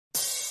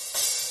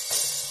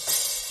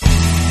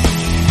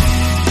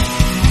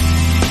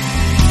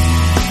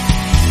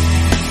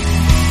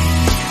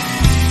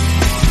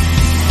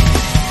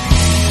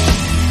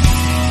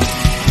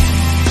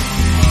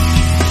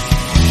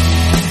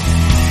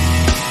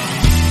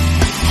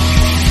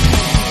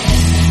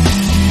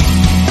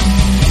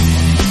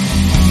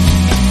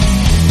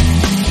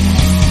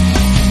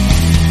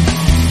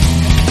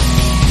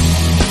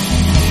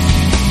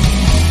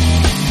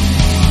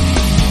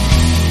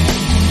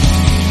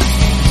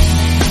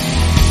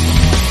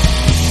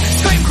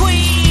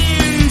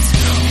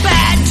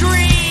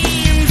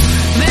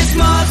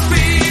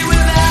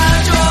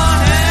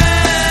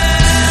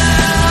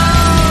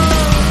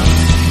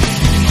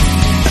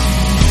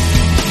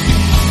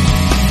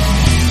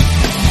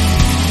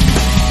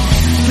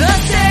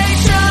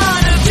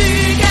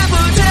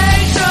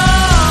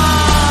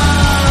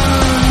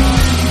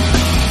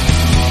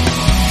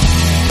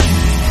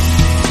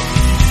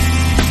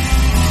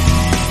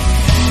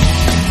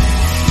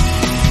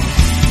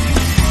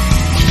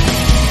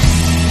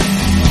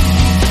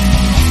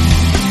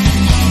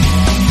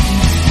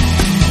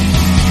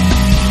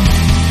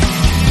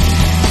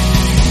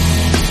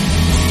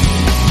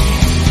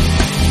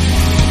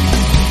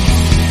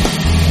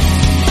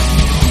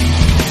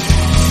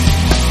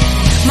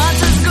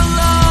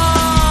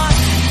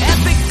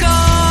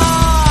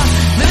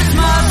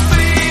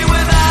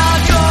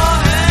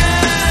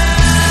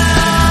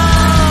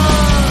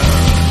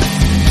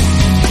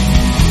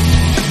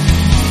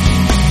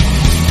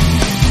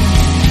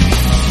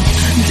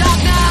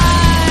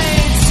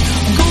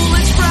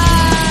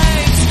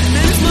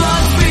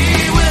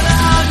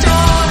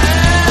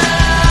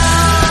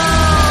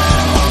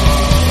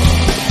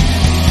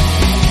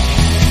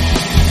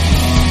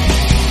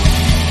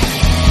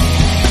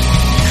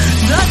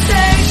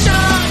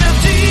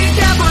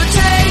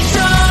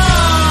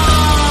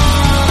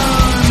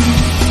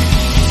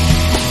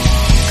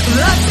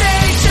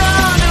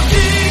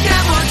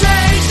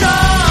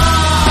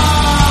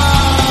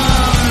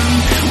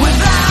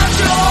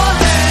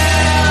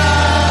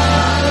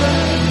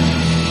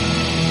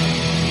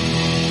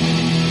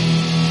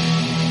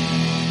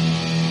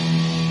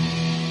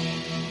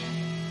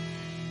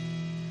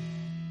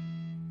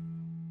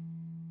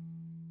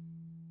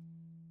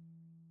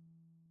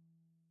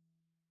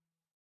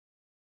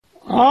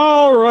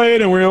All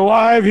right, and we're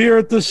live here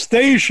at the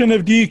Station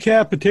of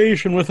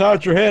Decapitation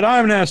Without Your Head.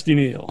 I'm Nasty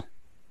Neil.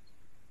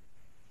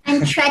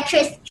 I'm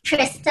Treacherous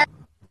Trista.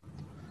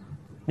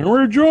 And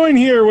we're joined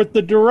here with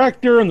the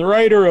director and the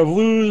writer of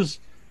Luz,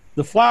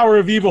 The Flower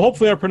of Evil.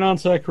 Hopefully I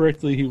pronounced that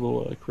correctly. He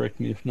will correct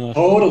me if not.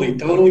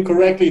 Totally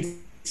correctly.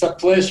 It's a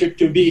pleasure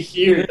to be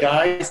here,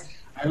 guys.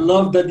 I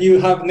love that you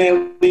have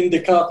nailed in the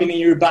coffin in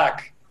your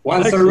back.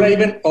 Once Excellent. A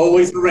raven,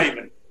 always a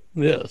raven.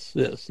 Yes.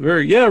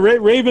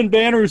 Raven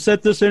Banner, who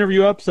set this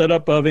interview up, set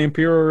up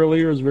Vampiro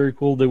earlier. It was very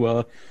cool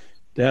to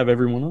have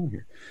everyone on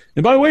here.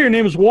 And by the way, your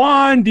name is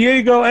Juan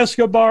Diego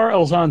Escobar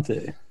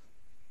Alzate.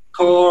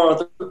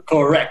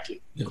 Correct.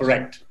 Yes.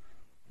 Correct.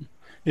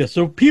 Yeah,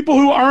 so people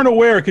who aren't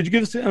aware, could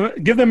you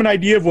give them an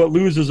idea of what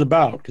Luz is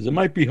about? Because it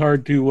might be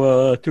hard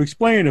to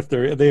explain if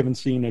they haven't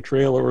seen a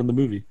trailer or the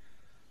movie.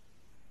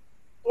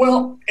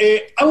 Well,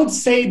 I would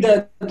say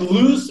that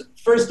Luz,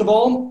 first of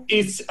all,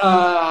 is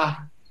a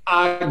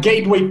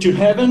gateway to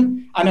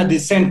heaven and a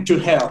descent to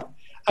hell.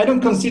 I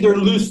don't consider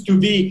Luz to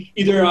be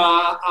either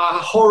a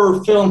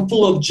horror film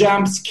full of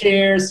jump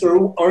scares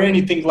or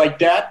anything like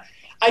that.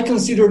 I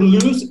consider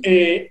Luz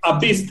a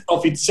beast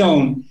of its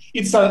own.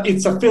 It's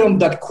a film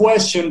that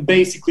questions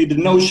basically the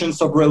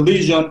notions of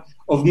religion,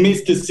 of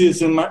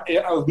mysticism,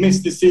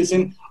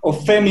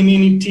 of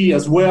femininity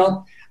as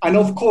well, and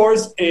of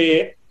course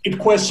it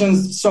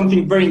questions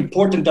something very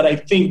important that I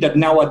think that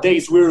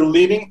nowadays we're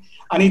living,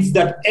 and it's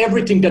that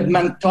everything that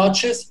man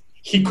touches,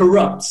 he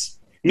corrupts,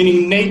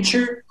 meaning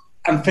nature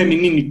and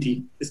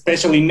femininity.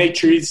 Especially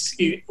nature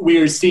we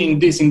are seeing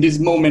this in this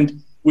moment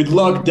with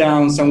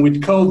lockdowns and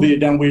with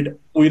COVID and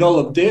with all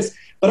of this.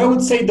 But I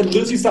would say that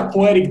Luz is a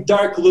poetic,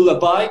 dark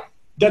lullaby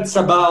it's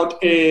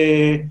about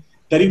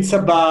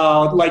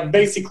like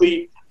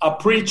basically a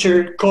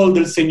preacher called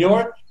El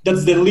Señor,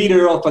 that's the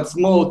leader of a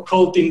small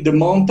cult in the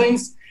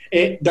mountains,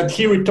 that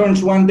he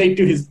returns one day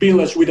to his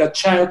village with a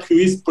child who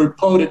is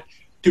purported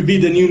to be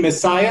the new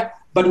Messiah.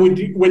 But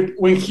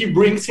when he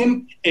brings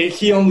him,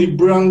 he only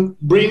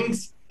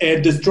brings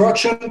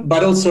destruction,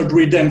 but also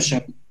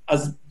redemption,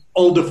 as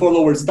all the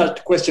followers start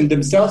to question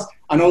themselves,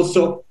 and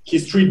also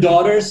his three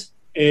daughters.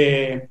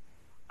 And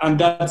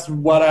that's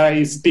what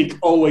I speak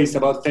always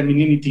about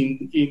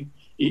femininity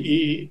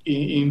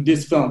in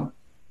this film.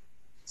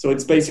 So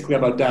it's basically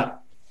about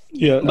that.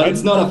 Yeah, but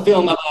it's not a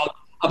film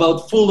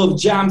about full of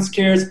jump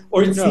scares,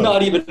 or it's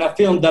not even a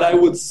film that I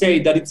would say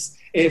that it's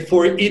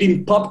for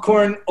eating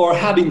popcorn or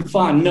having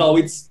fun. No,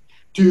 it's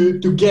to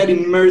get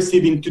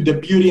immersive into the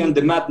beauty and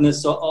the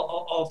madness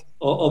of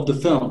the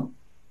film.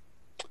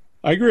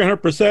 I agree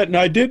 100%. And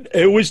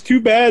it was too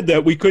bad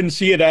that we couldn't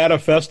see it at a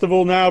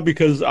festival now,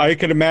 because I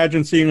could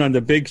imagine seeing it on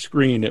the big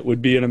screen. It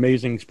would be an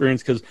amazing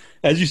experience because,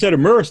 as you said,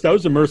 immersed. I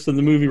was immersed in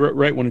the movie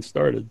right when it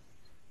started.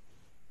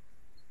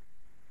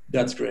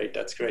 That's great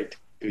to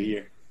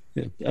hear.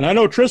 Yeah. And I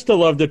know Trista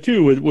loved it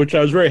too, which I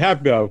was very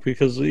happy about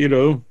because,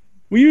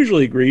 we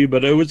usually agree,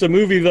 but it was a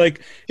movie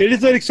it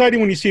is that exciting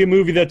when you see a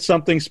movie that's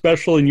something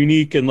special and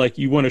unique and like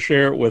you want to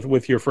share it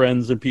with your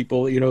friends and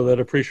people, that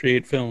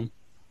appreciate film.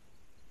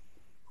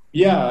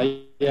 Yeah,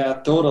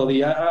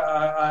 totally.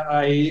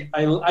 I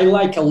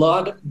like a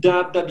lot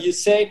that you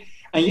say.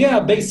 And yeah,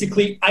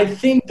 basically, I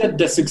think that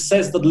the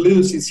success that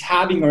Luz is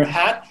having or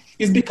had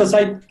is because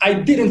I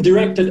didn't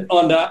direct it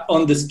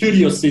on the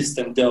studio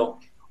system, though,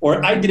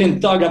 or I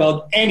didn't talk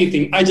about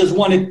anything. I just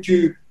wanted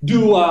to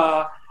do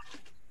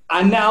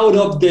an out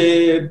of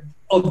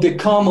the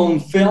common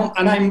film,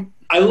 and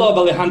I love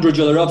Alejandro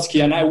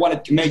Jodorowsky, and I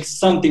wanted to make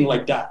something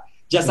like that,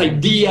 just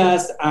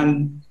ideas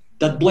and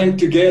that blend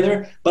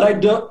together. But I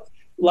don't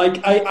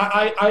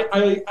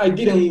I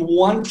didn't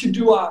want to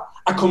do a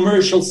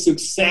commercial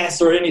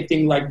success or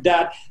anything like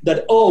that,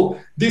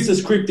 this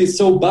script is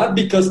so bad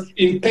because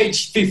in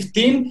page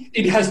 15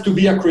 it has to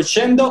be a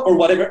crescendo or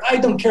whatever. I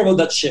don't care about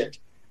that shit.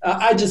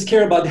 I just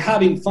care about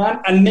having fun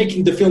and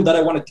making the film that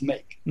I wanted to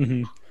make.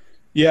 Mm-hmm.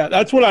 Yeah,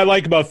 that's what I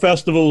like about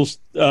festivals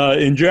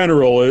in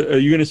general.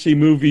 You're going to see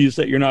movies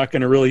that you're not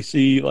going to really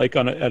see like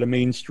at a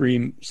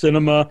mainstream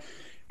cinema.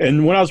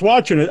 And when I was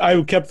watching it, I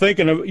kept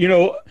thinking of,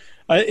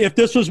 if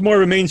this was more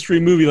of a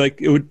mainstream movie,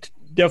 like it would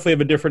definitely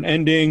have a different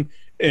ending.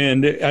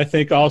 And I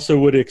think also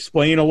would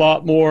explain a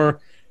lot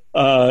more,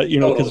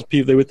 because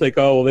people, they would think,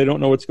 oh, well, they don't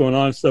know what's going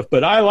on and stuff.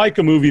 But I like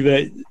a movie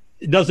that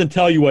doesn't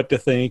tell you what to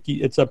think.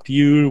 It's up to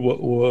you,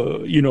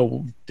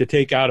 to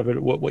take out of it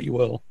what you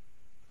will.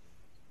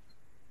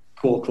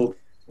 Cool.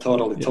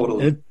 Totally.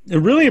 And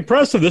really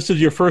impressive. This is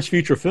your first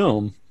feature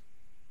film.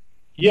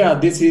 Yeah,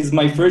 this is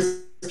my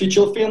first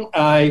feature film.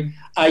 I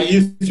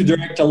used to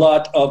direct a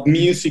lot of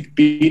music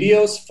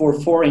videos for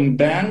foreign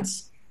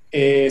bands,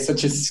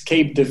 such as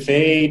Escape the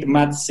Fate,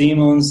 Matt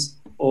Simmons,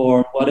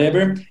 or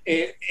whatever,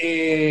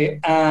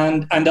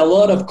 and a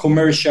lot of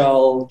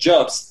commercial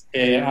jobs.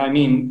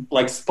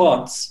 Like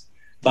spots.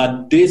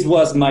 But this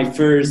was my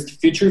first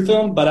feature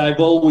film. But I've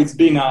always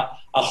been a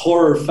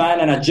horror fan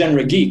and a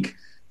genre geek.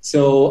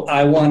 So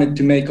I wanted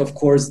to make, of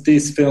course,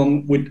 this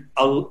film with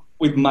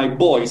my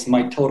boys,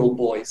 my total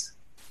boys.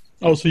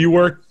 Oh, so you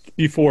worked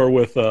before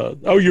with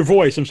your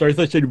voice. I'm sorry, I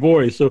thought you said your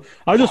voice. So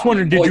I was just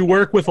wondering, did you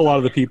work with a lot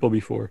of the people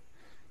before?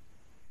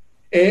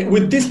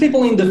 With these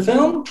people in the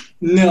film,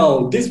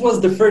 no. This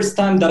was the first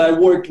time that I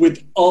worked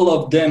with all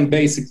of them,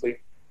 basically.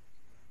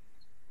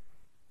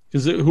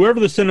 Because whoever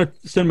the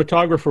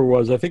cinematographer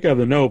was, I think I have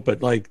the note,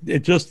 but like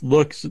it just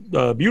looks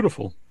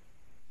beautiful.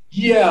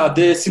 Yeah,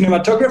 the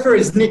cinematographer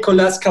is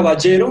Nicolás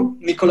Caballero.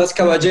 Nicolás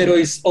Caballero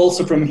is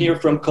also from here,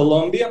 from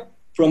Colombia,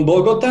 from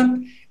Bogota.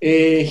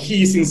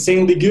 He's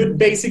insanely good.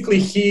 Basically,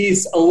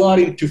 he's a lot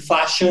into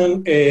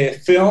fashion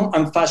film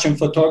and fashion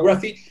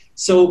photography.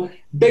 So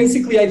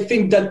basically, I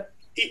think that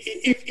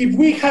if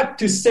we have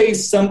to say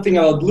something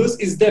about Luz,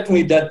 it's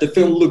definitely that the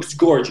film looks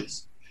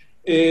gorgeous.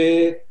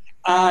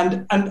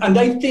 And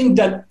I think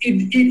that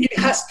it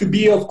has to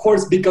be, of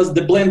course, because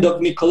the blend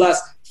of Nicolás'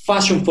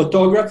 fashion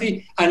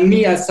photography and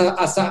me as a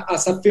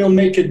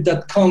filmmaker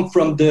that come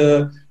from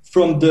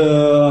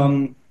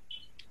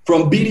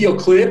video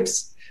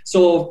clips.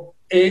 So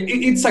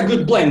it's a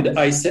good blend,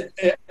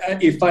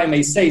 if I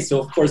may say so,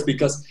 of course,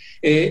 because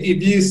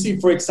if you see,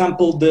 for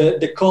example,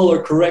 the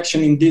color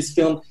correction in this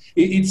film,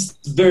 it's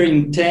very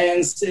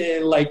intense,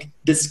 like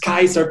the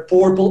skies are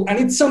purple, and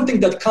it's something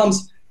that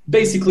comes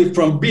basically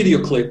from video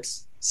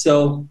clips.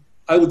 So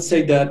I would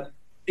say that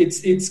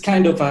it's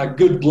kind of a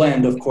good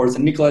blend, of course,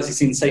 and Nicolás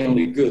is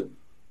insanely good.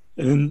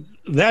 And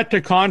that to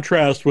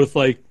contrast with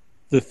like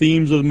the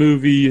themes of the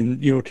movie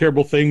and,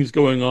 terrible things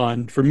going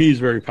on, for me is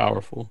very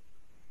powerful.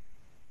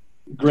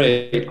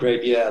 Great.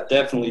 Yeah,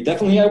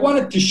 definitely. I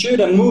wanted to shoot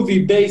a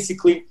movie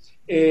basically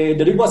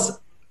that it was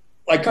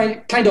like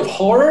kind of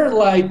horror,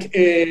 like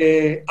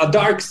a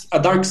dark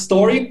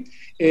story,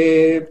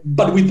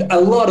 but with a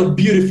lot of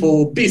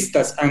beautiful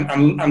vistas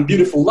and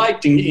beautiful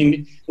lighting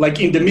in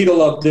the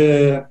middle of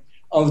the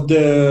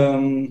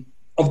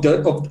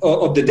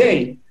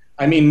day.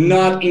 I mean,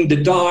 not in the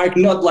dark,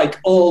 not like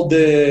all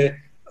the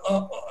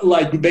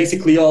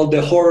basically all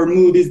the horror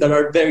movies that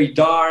are very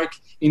dark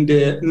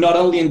not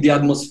only in the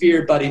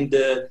atmosphere but in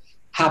the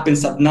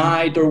happens at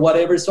night or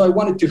whatever. So I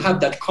wanted to have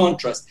that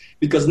contrast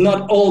because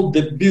not all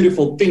the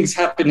beautiful things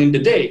happen in the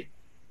day,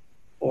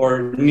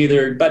 or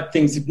neither bad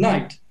things at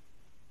night.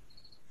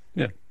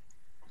 Yeah,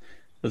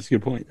 that's a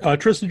good point.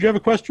 Tristan, do you have a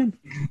question?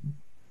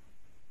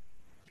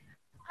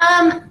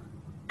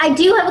 I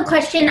do have a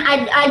question.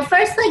 I'd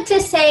first like to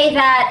say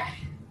that,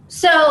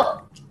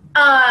 so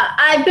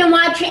I've been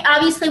watching,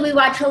 obviously we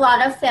watch a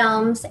lot of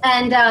films,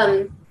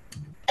 and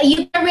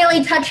you're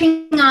really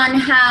touching on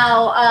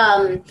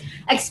how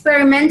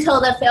experimental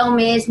the film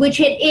is, which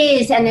it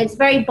is, and it's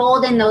very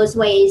bold in those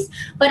ways.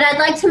 But I'd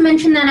like to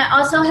mention that it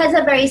also has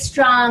a very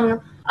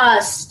strong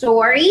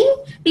story,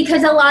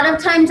 because a lot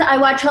of times I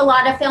watch a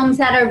lot of films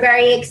that are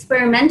very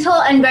experimental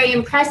and very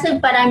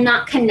impressive, but I'm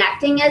not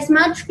connecting as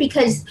much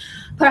because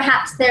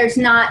perhaps there's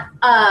not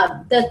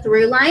the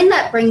through line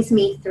that brings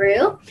me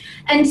through.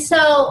 And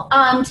so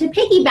to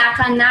piggyback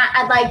on that,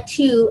 I'd like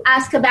to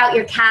ask about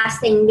your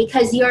casting,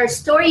 because your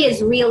story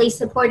is really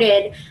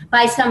supported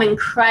by some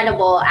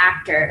incredible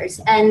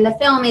actors, and the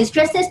film is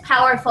just as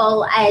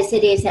powerful as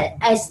it is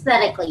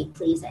aesthetically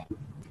pleasing.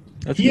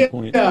 That's a good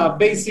point. Yeah,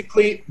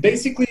 basically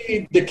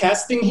the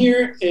casting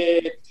here,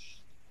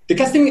 the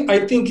casting,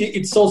 I think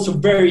it's also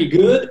very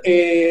good.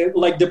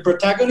 Like the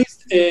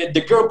protagonist,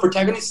 the girl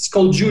protagonist is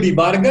called Judy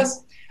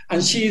Vargas,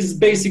 and she's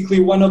basically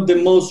one of the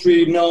most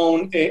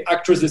renowned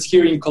actresses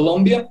here in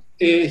Colombia.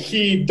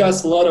 He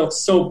does a lot of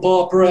soap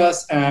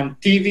operas and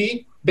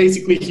TV.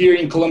 Basically here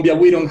in Colombia,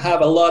 we don't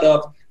have a lot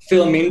of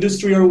film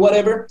industry or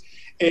whatever.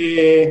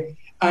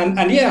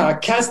 And yeah,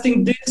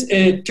 casting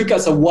this took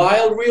us a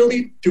while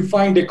really to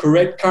find the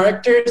correct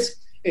characters.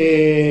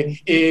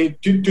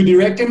 To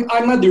direct him.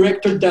 I'm a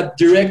director that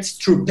directs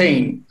through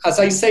pain. As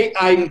I say,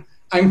 I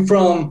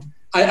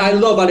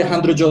love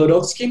Alejandro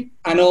Jodorowsky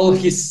and all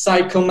his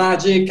psycho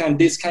magic and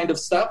this kind of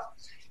stuff.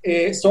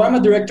 So I'm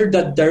a director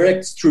that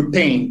directs through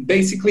pain.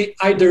 Basically,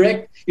 I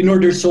direct in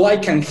order so I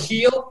can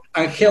heal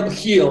and help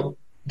heal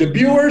the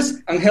viewers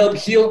and help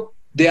heal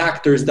the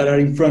actors that are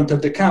in front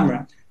of the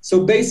camera.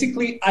 So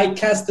basically, I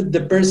casted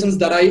the persons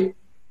that I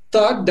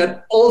thought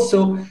that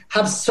also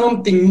have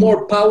something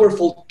more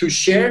powerful to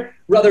share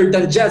rather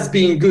than just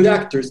being good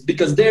actors,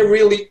 because they're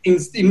really,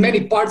 in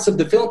many parts of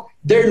the film,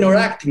 they're not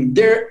acting,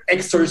 they're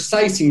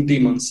exorcising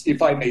demons,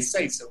 if I may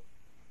say so.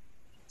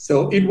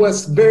 So it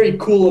was very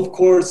cool, of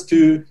course,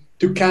 to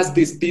cast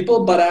these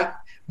people, but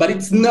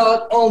it's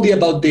not only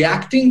about the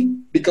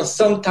acting, because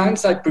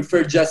sometimes I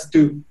prefer just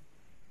to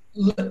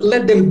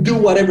let them do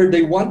whatever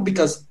they want,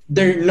 because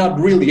they're not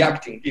really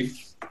acting,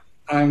 if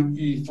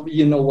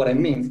you know what I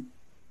mean.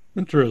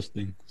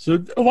 Interesting.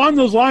 So along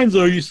those lines,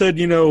 though, you said,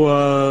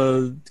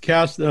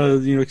 cast,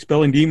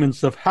 expelling demons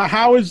stuff.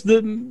 How is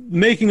the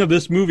making of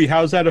this movie, how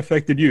has that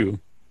affected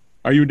you?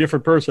 Are you a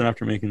different person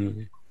after making the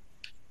movie?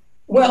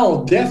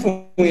 Well,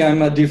 definitely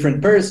I'm a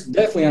different person.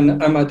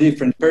 I'm a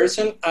different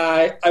person.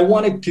 I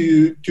wanted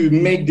to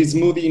make this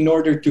movie in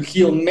order to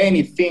heal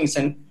many things,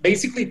 and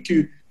basically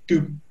to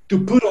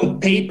put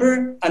on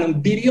paper and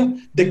on video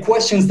the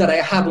questions that I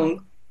have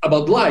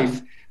about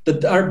life.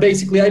 that are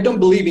basically, I don't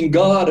believe in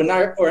God and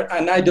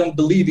I don't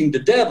believe in the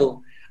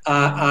devil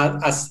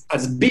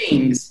as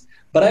beings,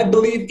 but I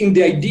believe in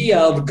the idea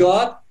of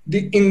God,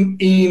 in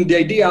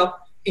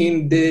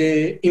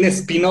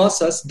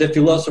Spinoza's, the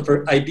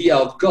philosopher, idea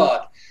of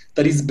God,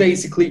 that is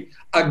basically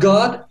a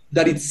God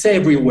that it's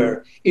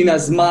everywhere, in a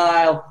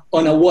smile,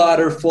 on a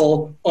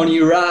waterfall, on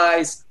your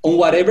eyes, on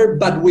whatever,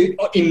 but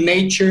in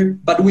nature,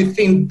 but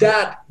within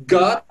that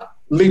God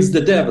lives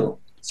the devil.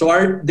 So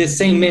are the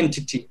same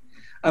entity.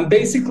 And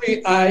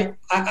basically, I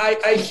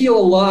hear a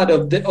lot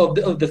of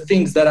the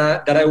things that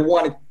I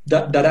wanted,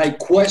 that I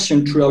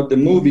questioned throughout the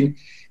movie.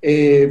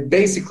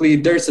 Basically,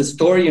 there's a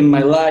story in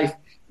my life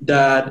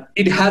that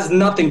it has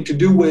nothing to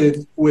do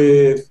with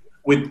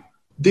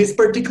this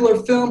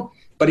particular film,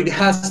 but it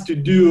has to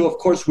do, of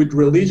course, with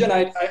religion.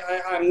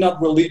 I'm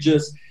not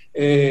religious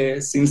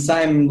since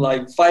I'm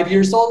like 5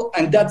 years old,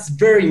 and that's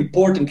very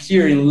important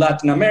here in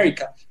Latin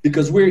America,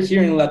 because we're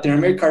here in Latin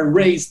America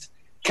raised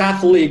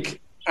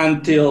Catholic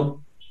until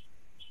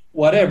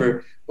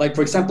whatever. Like,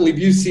 for example, if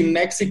you see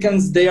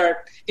Mexicans, they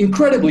are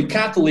incredibly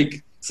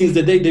Catholic since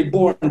the day they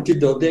born until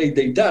the day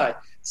they die.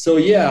 So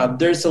yeah,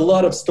 there's a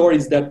lot of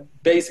stories that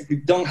basically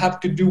don't have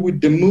to do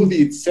with the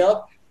movie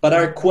itself, but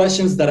are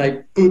questions that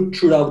I put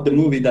throughout the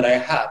movie that I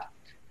had,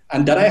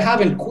 and that I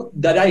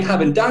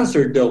haven't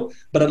answered though.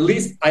 But at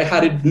least I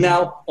had it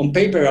now on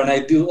paper, and I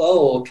do.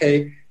 Oh,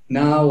 okay,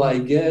 now I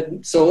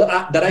get so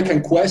that I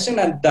can question,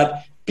 and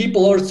that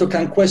people also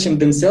can question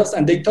themselves.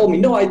 And they told me,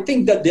 no, I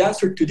think that the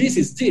answer to this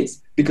is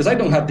this, because I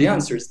don't have the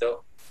answers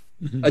though.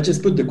 Mm-hmm. I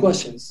just put the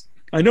questions.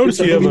 I noticed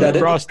you have a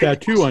cross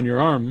tattoo on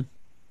your arm.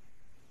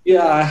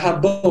 Yeah, I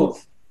have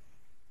both.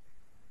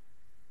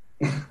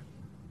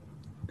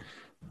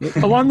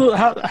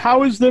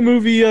 How is the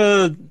movie?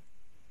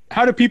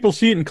 How do people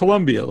see it in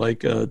Colombia?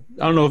 Like, I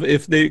don't know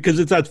if they, because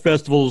it's at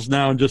festivals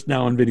now and just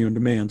now on video on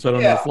demand. So I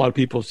don't know if a lot of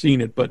people have seen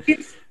it, but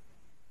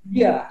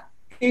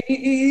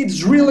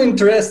it's really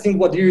interesting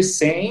what you're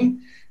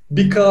saying,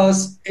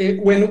 because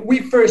when we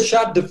first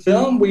shot the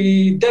film,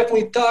 we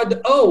definitely thought,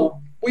 oh,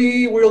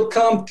 we will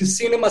come to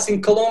cinemas in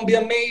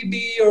Colombia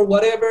maybe or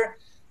whatever,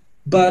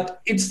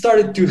 but it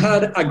started to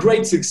have a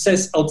great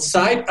success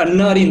outside and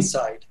not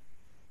inside.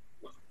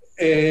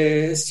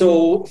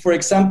 So, for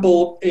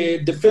example,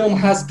 the film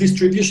has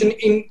distribution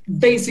in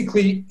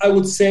basically, I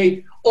would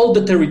say, all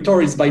the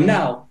territories by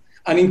now.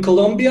 And in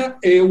Colombia,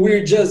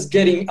 we're just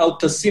getting out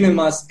to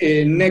cinemas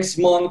next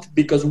month,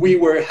 because we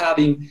were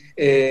having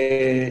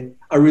a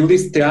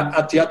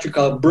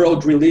theatrical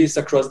broad release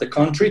across the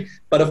country.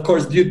 But of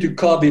course, due to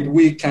COVID,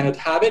 we cannot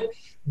have it.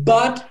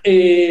 But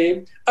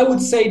I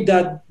would say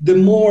that the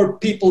more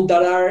people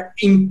that are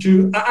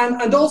into,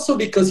 and also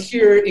because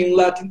here in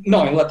Latin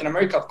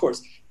America, of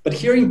course, but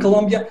here in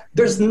Colombia,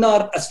 there's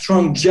not a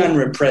strong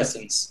genre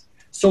presence.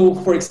 So,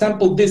 for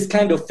example, this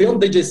kind of film,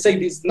 they just say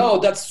this, no,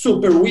 that's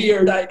super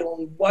weird. I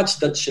don't watch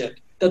that shit.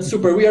 That's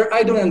super weird.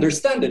 I don't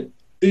understand it.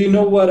 Do you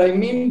know what I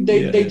mean?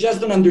 They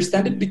just don't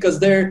understand it, because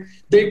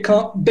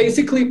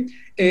basically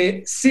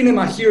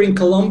cinema here in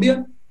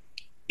Colombia,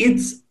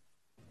 it's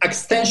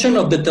extension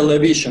of the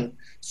television.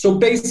 So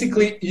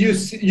basically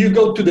you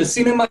go to the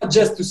cinema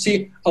just to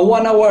see a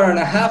 1 hour and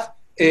a half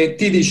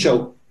TV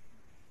show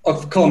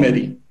of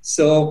comedy.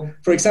 So,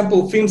 for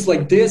example, films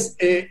like this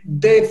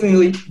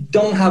definitely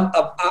don't have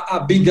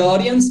a big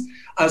audience,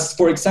 as,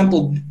 for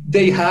example,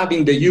 they have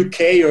in the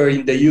UK or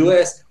in the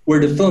US, where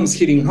the film's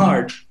hitting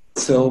hard.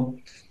 So,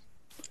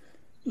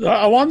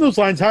 along those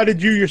lines, how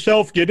did you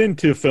yourself get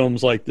into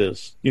films like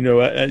this?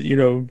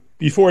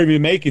 Before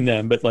even making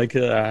them, but like,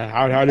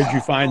 how did you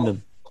find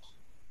them?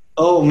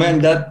 Oh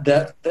man,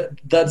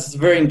 that's a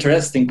very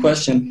interesting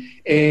question.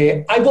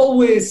 I've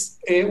always,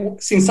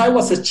 since I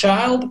was a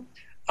child,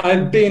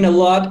 I've been a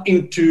lot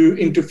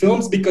into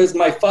films, because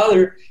my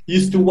father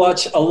used to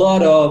watch a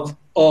lot of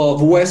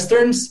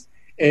westerns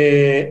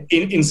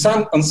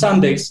on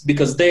Sundays,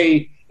 because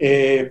they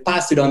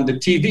passed it on the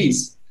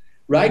TVs,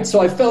 right?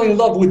 So I fell in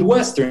love with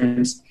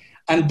westerns,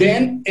 and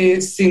then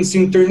since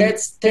internet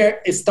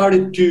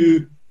started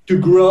to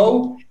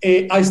grow,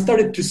 I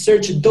started to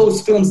search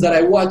those films that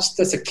I watched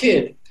as a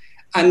kid,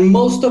 and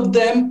most of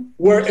them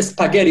were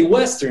spaghetti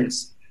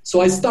westerns. So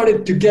I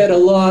started to get a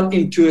lot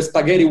into a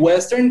spaghetti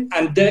western,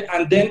 and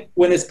then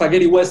when a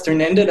spaghetti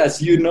western ended,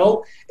 as you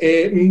know,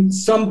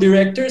 some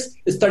directors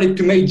started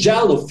to make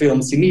giallo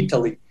films in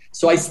Italy.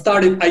 So I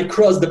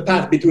crossed the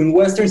path between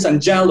westerns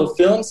and giallo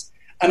films,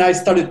 and I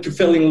started to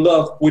fall in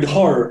love with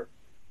horror,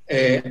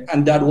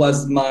 and that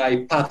was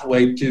my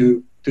pathway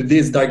to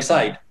this dark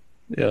side.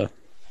 Yeah.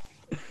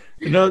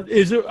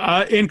 Is it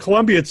in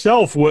Colombia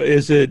itself? What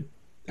is it?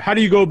 How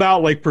do you go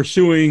about like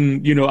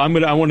pursuing? I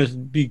want to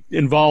be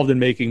involved in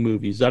making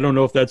movies. I don't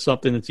know if that's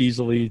something that's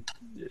easily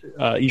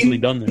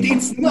done there.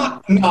 It's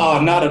not.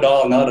 No, not at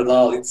all. Not at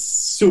all. It's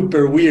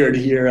super weird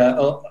here.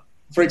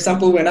 For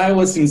example, when I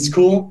was in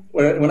school,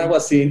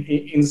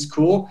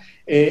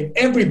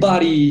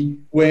 everybody,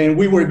 when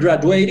we were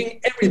graduating,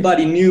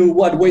 everybody knew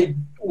what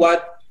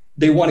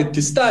they wanted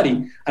to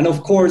study, and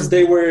of course,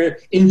 they were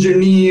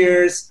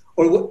engineers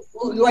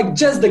like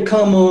just the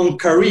common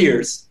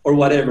careers or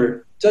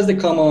whatever, just the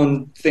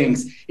common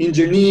things,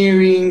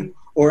 engineering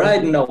or I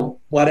don't know,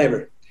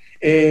 whatever.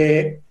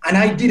 And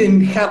I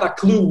didn't have a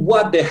clue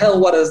what the hell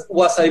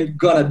was I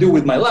gonna do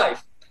with my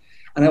life.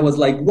 And I was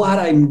like, what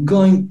I'm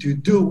going to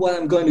do.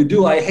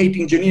 I hate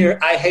engineer,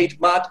 I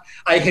hate math,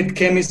 I hate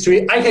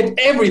chemistry, I hate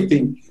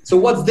everything. So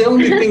what's the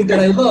only thing that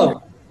I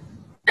love?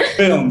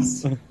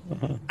 Films.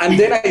 And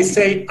then I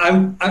say,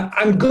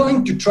 I'm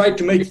going to try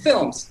to make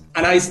films.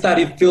 And I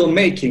studied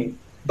filmmaking.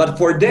 But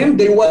for them,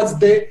 there was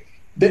that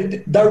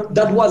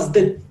was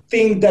the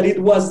thing that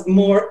it was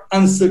more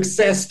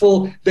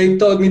unsuccessful. They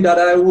told me that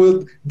I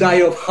would die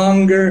of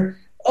hunger.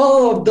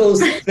 All of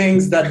those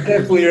things that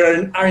definitely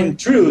aren't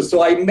true.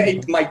 So I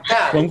made my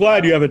path. Well, I'm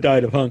glad you haven't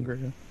died of hunger.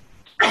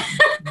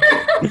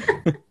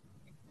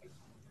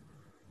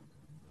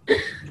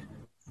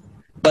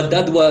 But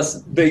that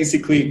was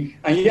basically,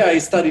 and yeah, I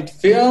studied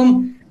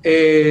film.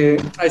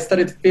 I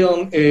studied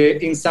film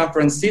in San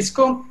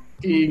Francisco,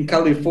 in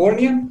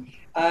California,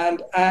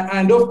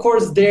 and of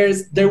course there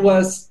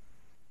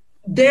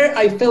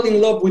I fell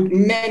in love with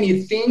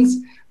many things,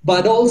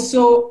 but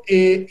also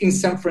in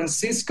San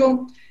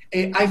Francisco.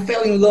 I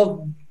fell in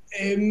love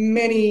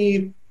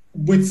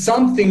with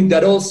something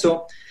that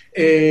also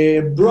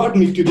brought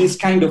me to this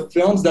kind of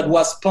films that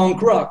was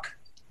punk rock,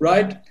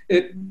 right?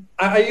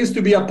 I used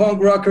to be a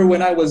punk rocker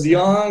when I was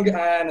young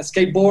and a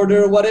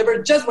skateboarder,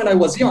 whatever, just when I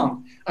was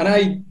young. And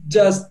I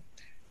just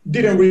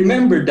didn't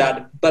remember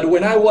that. But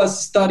when I was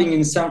studying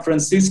in San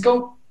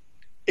Francisco,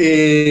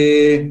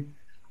 due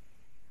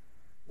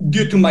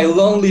to my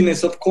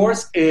loneliness, of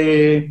course,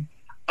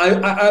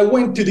 I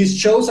went to these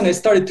shows and I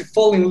started to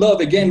fall in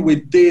love again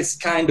with this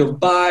kind of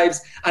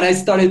vibes. And I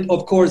started,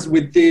 of course,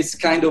 with this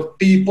kind of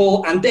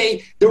people. And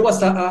there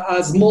was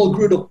a small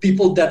group of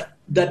people that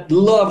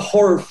love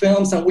horror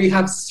films, and we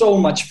have so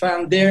much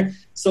fun there.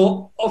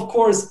 So, of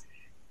course,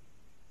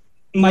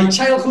 my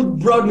childhood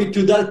brought me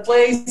to that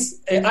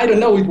place. I don't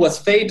know, it was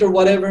fate or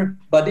whatever,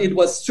 but it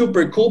was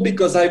super cool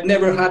because I've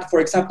never had, for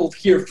example,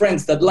 here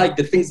friends that like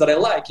the things that I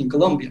like in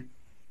Colombia.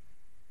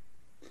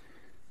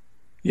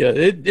 Yeah,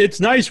 it's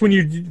nice when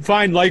you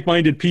find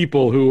like-minded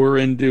people who are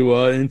into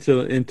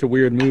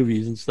weird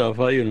movies and stuff.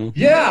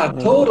 Yeah,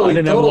 totally. I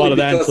didn't have a lot of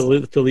that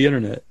until the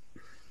internet.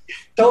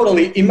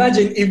 Totally.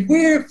 Imagine if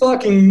we're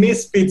fucking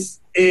misfits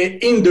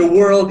in the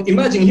world.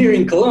 Imagine here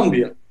in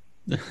Colombia.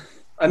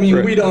 I mean,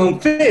 right. We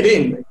don't fit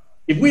in.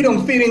 If we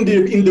don't fit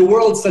in the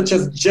world, such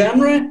as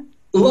genre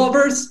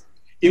lovers,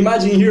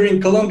 imagine here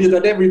in Colombia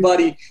that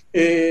everybody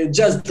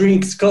just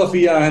drinks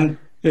coffee and.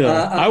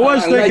 Yeah, I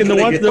was thinking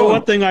the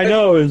one thing I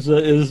know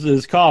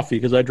is coffee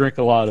because I drink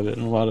a lot of it,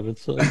 and a lot of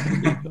it's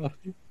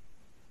coffee.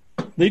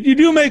 You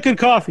do make good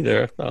coffee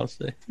there, I'll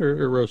say,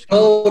 or roast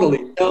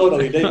coffee.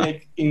 Totally. They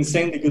make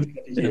insanely good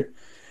coffee here. Yeah.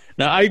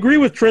 Now, I agree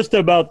with Trista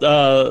about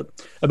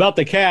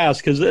the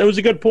cast because it was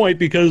a good point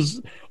because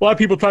a lot of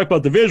people talk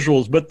about the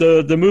visuals, but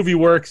the movie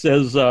works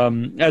as a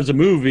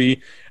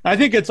movie. I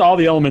think it's all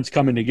the elements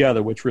coming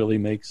together which really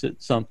makes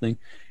it something.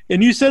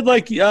 And you said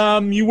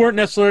you weren't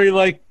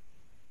necessarily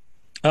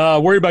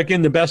worried about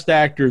getting the best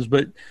actors,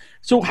 but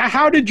so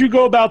how did you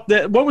go about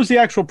that? What was the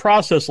actual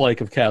process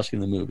like of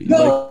casting the movie?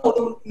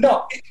 No,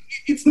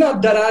 it's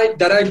not that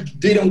I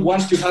didn't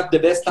want to have the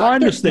best actors. I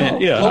understand.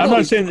 No, yeah, totally. I'm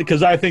not saying that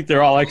because I think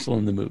they're all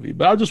excellent in the movie,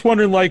 but I was just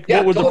wondering, what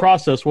the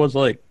process was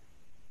like.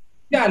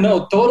 Yeah,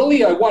 no,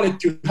 totally. I wanted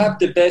to have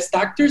the best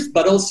actors,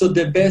 but also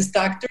the best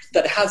actors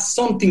that has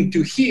something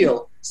to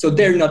heal. So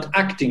they're not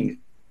acting;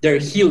 they're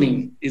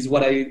healing. Is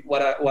what I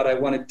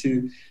wanted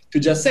to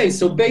just say.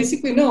 So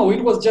basically, no,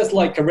 it was just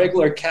like a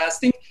regular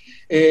casting.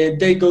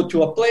 They go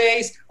to a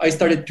place. I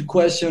started to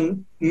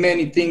question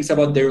many things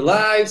about their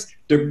lives,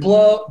 their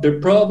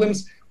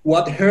problems,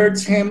 what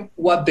hurts him,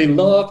 what they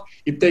love,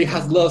 if they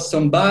have lost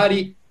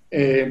somebody.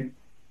 And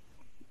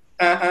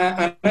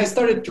I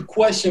started to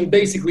question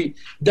basically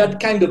that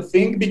kind of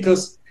thing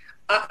because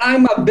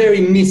I'm a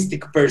very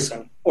mystic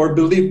person or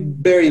believe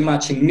very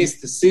much in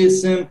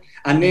mysticism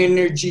and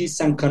energies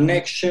and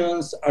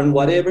connections and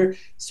whatever.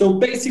 So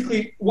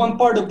basically, one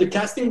part of the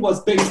casting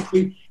was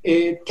basically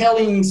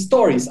telling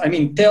stories. I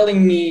mean,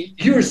 telling me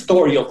your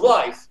story of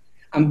life.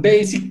 And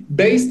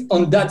based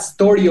on that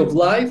story of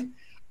life,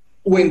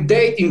 when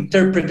they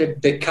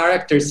interpreted the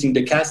characters in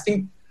the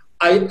casting,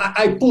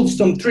 I pulled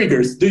some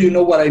triggers. Do you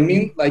know what I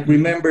mean? Like,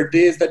 remember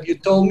this that you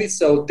told me?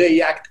 So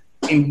they act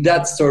in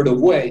that sort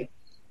of way.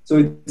 So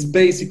it's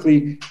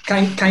basically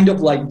kind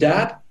of like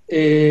that.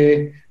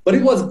 But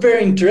it was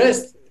very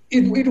interesting.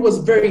 It was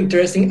very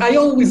interesting. I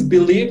always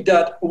believe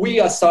that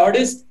we as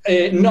artists,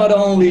 not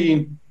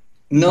only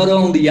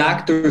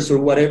actors or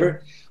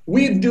whatever,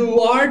 we do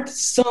art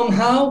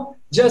somehow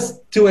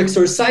just to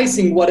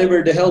exercising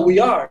whatever the hell we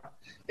are.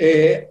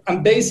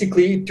 And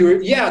basically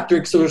to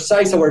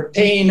exercise our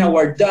pain,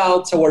 our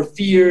doubts, our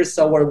fears,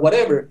 our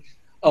whatever,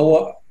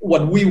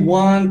 what we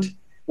want,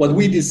 what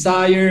we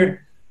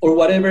desire, or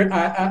whatever.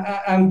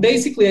 And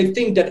basically, I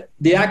think that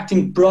the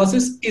acting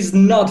process is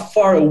not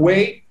far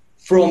away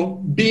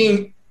from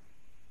being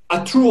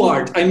a true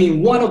art. I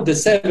mean, one of the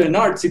 7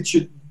 arts. It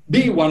should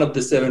be one of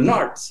the 7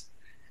 arts.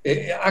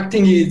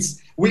 Acting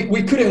is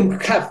we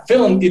couldn't have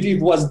film if it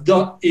was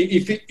done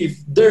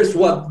if there's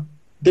what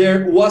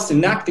there was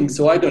in acting.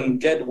 So I don't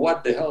get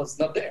what the hell is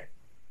not there.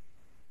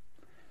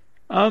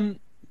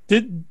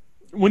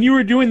 When you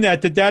were doing that,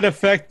 did that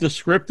affect the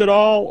script at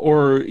all,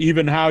 or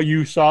even how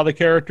you saw the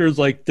characters?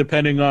 Like,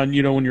 depending on,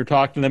 when you're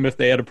talking to them, if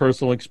they had a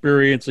personal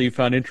experience that you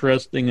found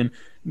interesting, and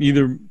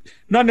either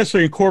not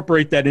necessarily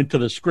incorporate that into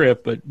the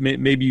script, but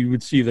maybe you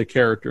would see the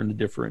character in a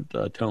different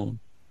tone.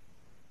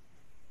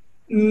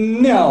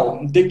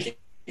 No,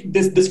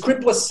 the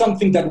script was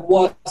something that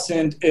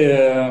wasn't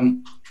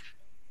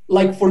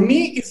like, for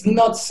me, it's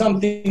not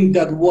something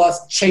that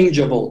was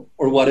changeable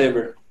or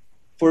whatever.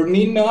 For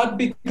me, not,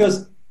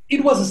 because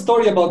it was a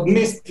story about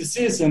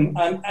mysticism,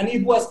 and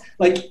it was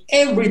like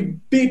every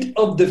bit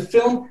of the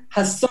film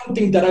has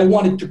something that I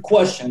wanted to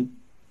question.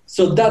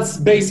 So that's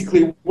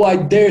basically why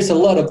there's a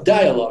lot of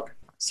dialogue.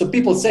 So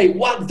people say,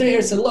 what,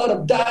 there's a lot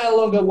of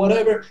dialogue or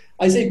whatever.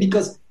 I say,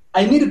 because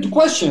I needed to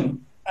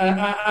question.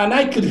 And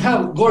I could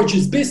have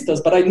gorgeous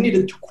vistas, but I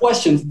needed to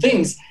question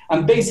things.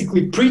 And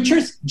basically,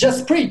 preachers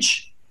just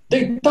preach.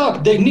 They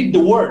talk. They need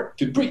the word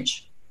to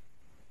preach.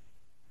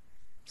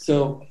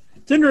 So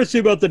it's interesting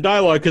about the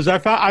dialogue, because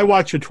I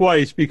watched it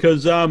twice,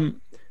 because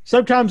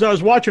sometimes I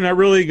was watching, I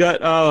really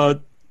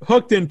got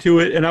hooked into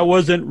it, and I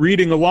wasn't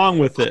reading along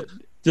with it,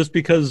 just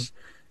because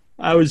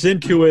I was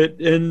into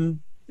it. And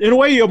in a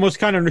way, you almost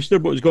kind of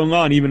understood what was going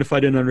on, even if I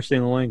didn't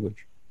understand the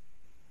language.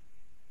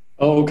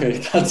 Oh, okay.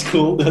 That's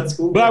cool. That's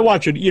cool. But I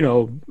watch it,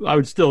 I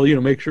would still,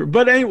 make sure.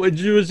 But anyway,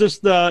 it was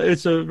just,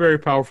 it's a very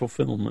powerful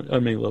film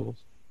on many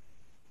levels.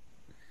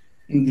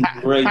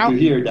 Great to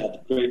hear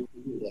that. Great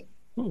to hear that.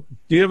 Oh,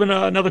 do you have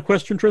another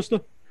question,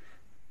 Trista?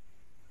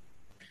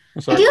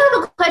 I do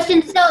have a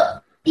question. So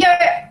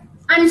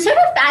I'm sort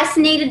of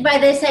fascinated by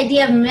this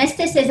idea of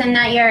mysticism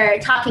that you're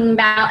talking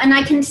about. And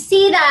I can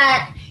see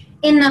that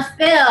in the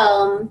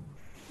film,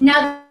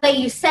 now that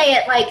you say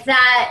it like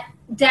that,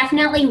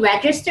 definitely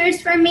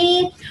registers for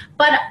me,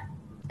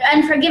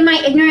 and forgive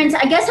my ignorance,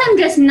 I guess I'm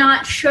just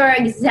not sure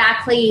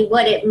exactly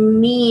what it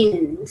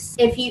means.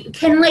 If you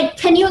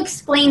can you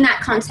explain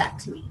that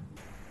concept to me?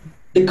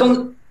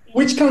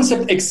 Which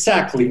concept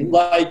exactly?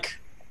 Like,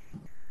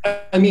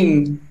 I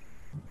mean,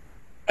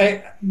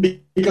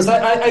 because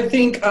I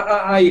think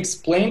I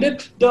explained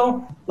it,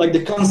 though, like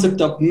the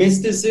concept of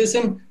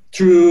mysticism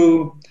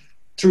through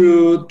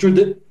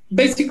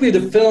basically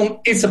the film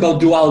is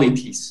about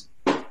dualities.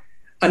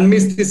 And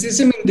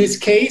mysticism in this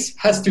case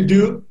has to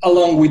do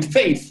along with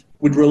faith,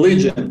 with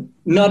religion.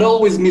 Not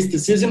always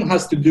mysticism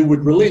has to do with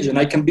religion.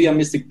 I can be a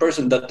mystic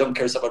person that don't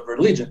care about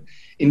religion.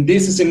 In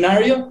this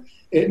scenario,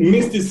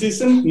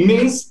 mysticism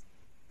means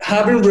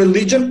having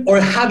religion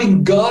or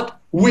having God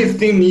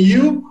within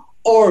you,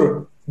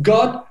 or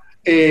God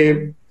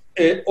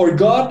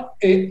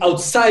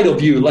outside of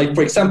you. Like,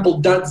 for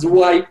example, that's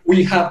why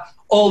we have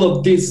all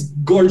of these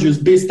gorgeous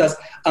vistas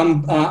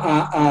and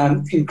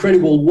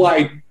incredible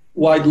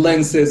wide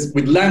lenses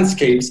with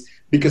landscapes,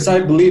 because I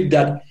believe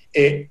that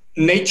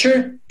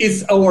nature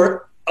is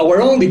our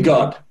only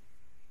God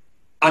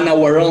and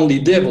our only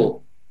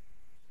devil.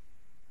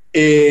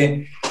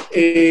 And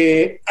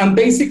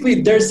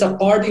basically, there's a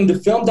part in the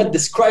film that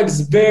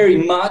describes very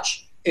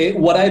much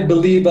what I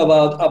believe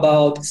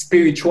about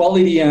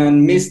spirituality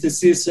and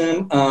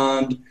mysticism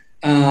and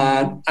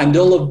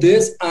all of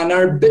this, and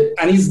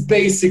it's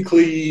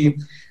basically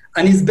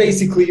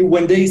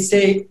when they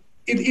say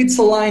it's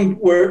a line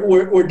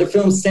where the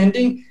film's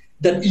ending,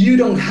 that you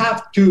don't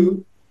have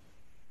to.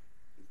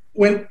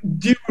 Do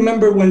you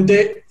remember when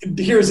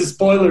here's a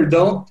spoiler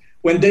though,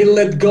 when they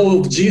let go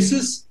of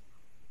Jesus?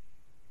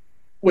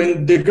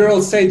 When the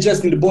girls say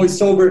just in the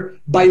voiceover,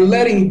 by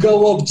letting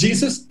go of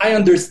Jesus, I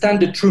understand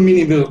the true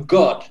meaning of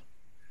God.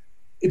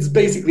 It's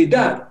basically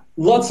that.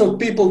 Lots of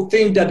people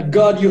think that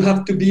God, you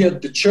have to be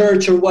at the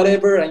church or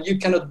whatever, and you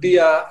cannot be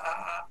a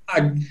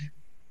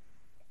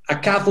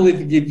Catholic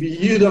if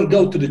you don't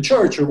go to the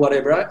church or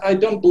whatever. I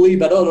don't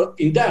believe at all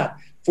in that.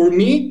 For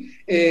me,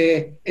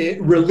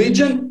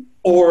 religion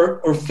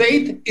or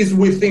faith is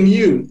within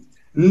you.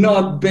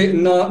 Not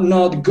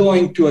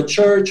going to a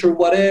church or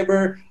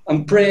whatever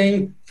and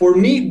praying. For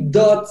me,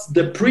 that's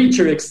the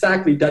preacher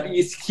exactly that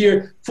is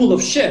here full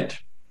of shit.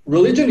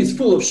 Religion is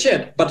full of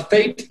shit, but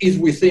faith is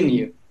within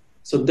you.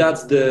 So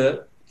that's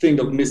the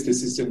thing of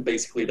mysticism,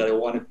 basically, that I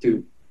wanted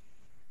to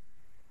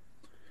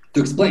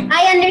explain.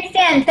 I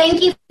understand.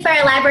 Thank you for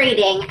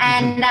elaborating.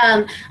 And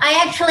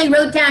I actually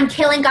wrote down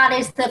killing God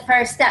is the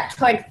first step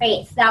toward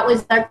faith. That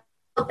was the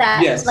quote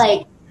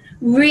that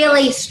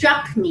really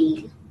struck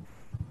me.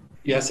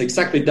 Yes,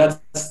 exactly. That's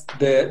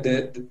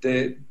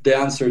the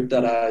answer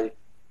that I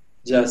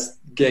just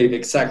gave,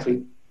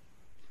 exactly.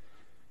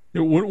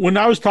 When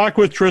I was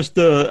talking with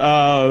Trista,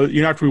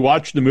 after we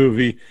watched the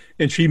movie,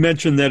 and she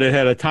mentioned that it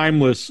had a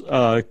timeless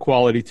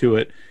quality to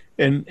it,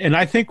 and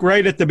I think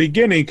right at the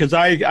beginning, because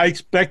I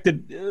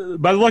expected,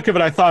 by the look of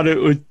it, I thought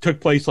it took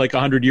place like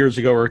 100 years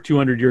ago or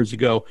 200 years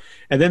ago,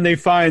 and then they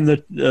find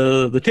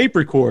the tape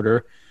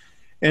recorder.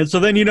 And so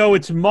then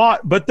it's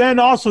but then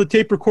also the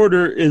tape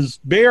recorder is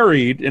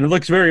buried and it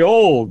looks very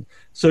old.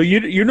 So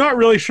you're not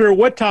really sure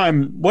what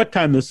time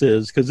this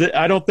is, because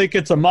I don't think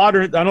it's I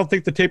don't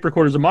think the tape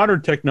recorder is a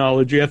modern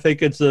technology. I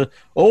think it's a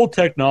old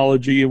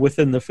technology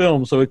within the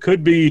film. So it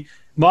could be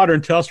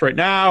modern to us right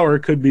now, or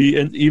it could be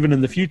even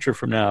in the future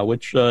from now,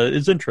 which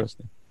is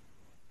interesting.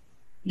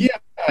 Yeah.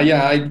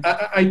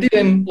 I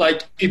didn't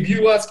like. If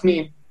you ask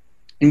me,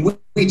 in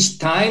which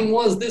time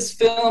was this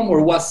film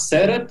or was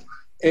set it,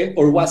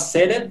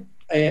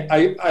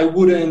 I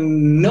wouldn't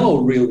know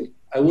really.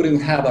 I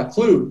wouldn't have a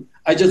clue.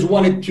 I just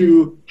wanted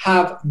to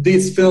have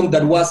this film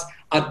that was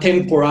a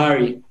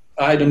temporary.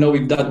 I don't know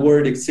if that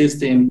word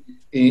exists in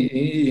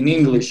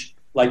English,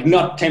 like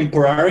not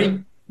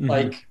temporary,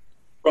 like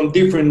from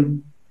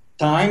different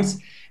times,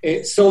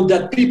 so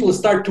that people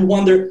start to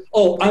wonder,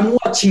 oh, I'm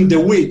watching The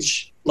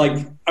Witch,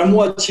 like I'm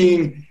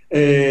watching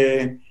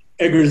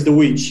Eggers the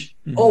Witch.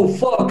 Oh,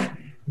 fuck,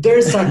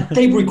 there's a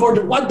tape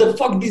recorder. What the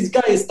fuck this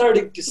guy is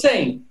starting to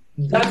say?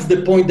 That's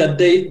the point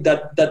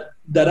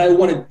that I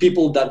wanted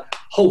people that,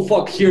 oh,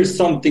 fuck, here's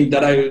something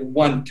that I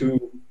want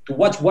to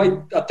watch. Why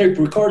a tape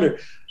recorder?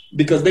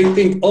 Because they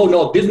think, oh,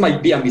 no, this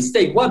might be a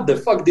mistake. What the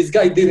fuck? This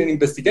guy didn't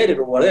investigate it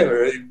or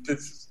whatever.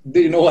 Do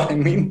you know what I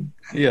mean?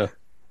 Yeah.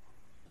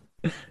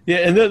 Yeah,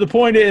 and the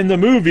point in the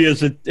movie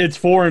is it's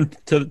foreign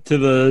to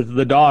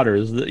the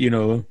daughters.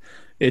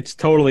 It's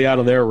totally out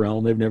of their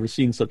realm. They've never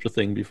seen such a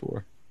thing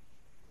before.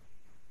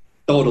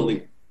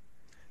 Totally.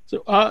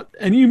 So,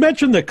 and you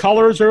mentioned the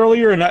colors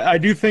earlier, and I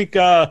do think,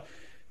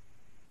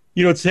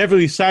 it's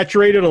heavily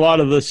saturated, a lot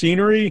of the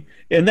scenery,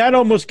 and that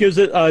almost gives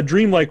it a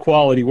dreamlike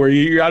quality where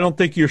I don't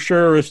think you're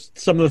sure if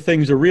some of the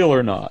things are real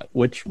or not,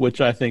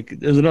 which I think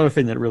is another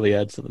thing that really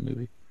adds to the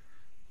movie.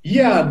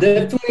 Yeah,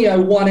 definitely. I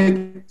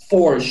wanted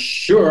for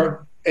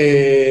sure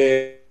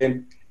to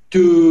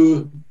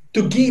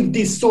give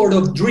this sort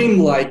of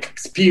dreamlike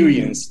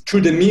experience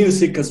through the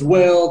music as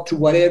well, to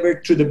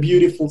whatever, through the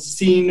beautiful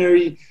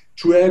scenery,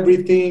 through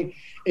everything,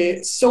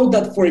 so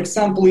that, for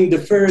example, in the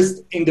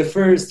first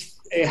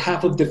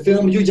half of the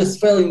film, you just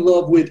fell in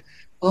love with,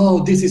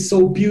 oh, this is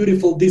so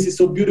beautiful,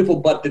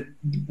 but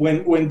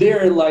when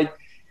they're like,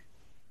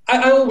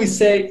 I always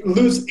say,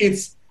 Luz,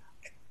 it's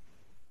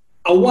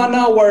a 1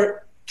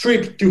 hour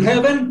trip to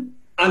heaven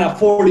and a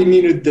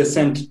 40-minute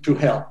descent to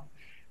hell.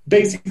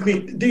 Basically,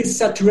 these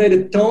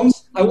saturated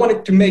tones, I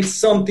wanted to make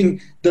something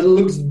that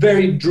looks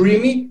very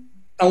dreamy.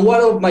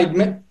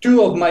 And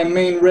two of my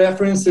main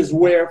references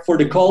were, for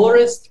The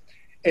Colorist,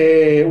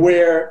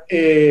 were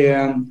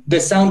The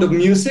Sound of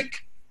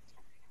Music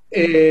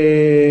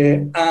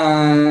and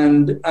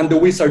The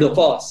Wizard of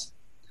Oz.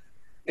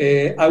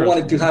 I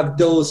wanted to have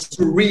those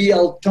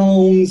real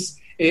tones,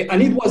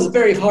 and it was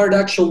very hard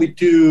actually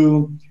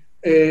to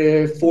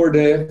for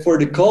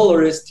the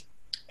colorist.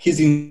 He's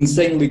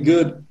insanely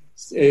good.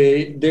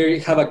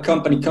 They have a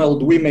company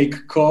called We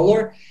Make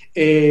Color,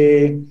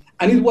 and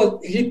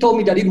he told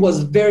me that it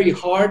was very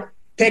hard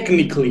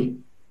technically,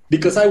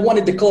 because I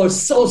wanted the color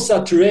so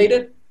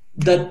saturated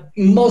that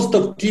most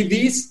of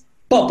TVs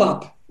pop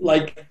up,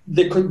 like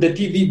the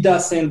TV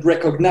doesn't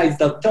recognize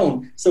that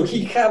tone. So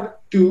he had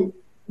to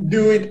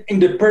do it in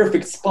the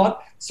perfect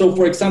spot. So,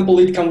 for example,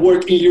 it can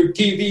work in your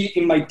TV,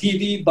 in my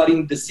TV, but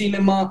in the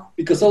cinema,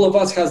 because all of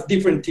us has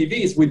different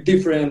TVs with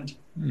different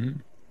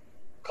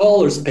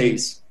color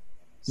space.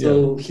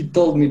 So He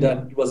told me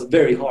that it was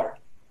very hard.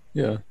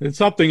 Yeah, it's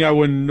something I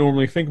wouldn't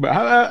normally think about.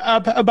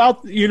 How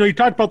about, you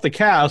talked about the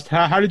cast.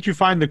 How did you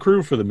find the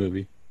crew for the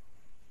movie?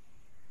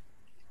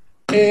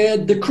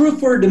 The crew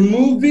for the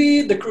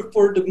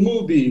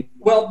movie.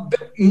 Well,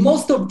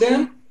 most of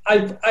them,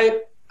 I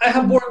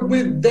have worked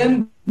with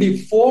them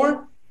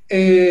before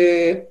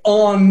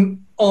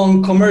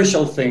on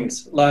commercial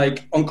things,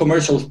 like on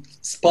commercial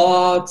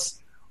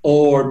spots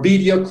or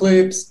video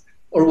clips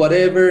or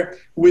whatever.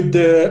 With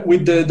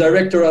the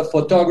director of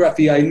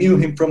photography, I knew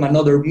him from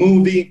another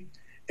movie.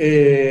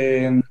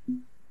 And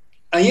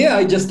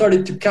I just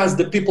started to cast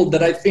the people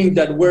that I think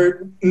that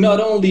were not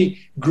only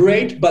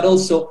great, but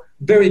also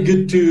very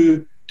good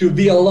to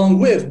be along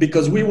with,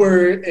 because we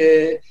were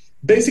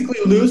basically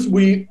Luz.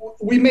 We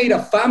made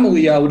a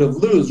family out of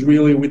Luz,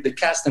 really, with the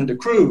cast and the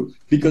crew,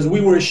 because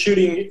we were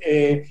shooting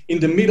in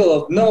the middle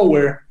of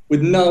nowhere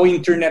with no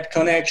internet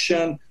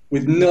connection,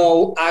 with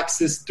no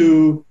access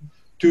to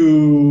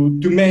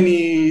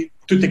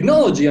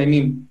technology. I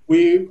mean,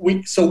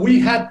 so we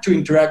had to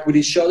interact with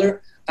each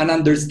other and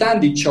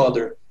understand each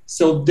other.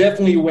 So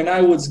definitely, when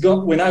I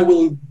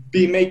will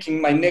be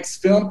making my next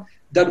film,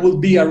 that will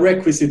be a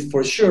requisite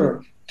for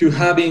sure, to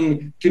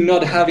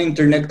not have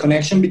internet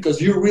connection,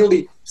 because you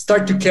really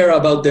start to care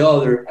about the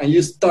other and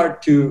you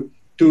start to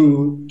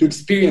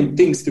experience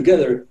things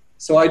together.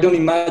 So I don't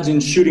imagine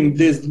shooting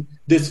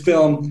this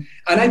film.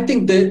 And I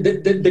think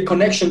the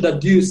connection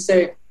that you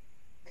say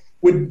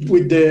with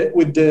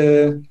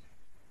the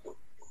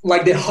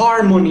like the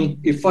harmony,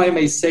 if I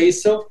may say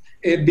so,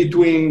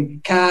 between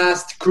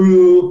cast,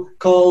 crew,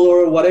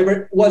 color,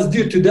 whatever, was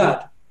due to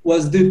that.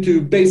 Was due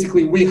to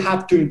basically we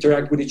have to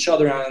interact with each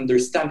other and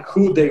understand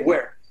who they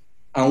were.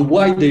 and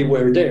why they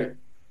were there.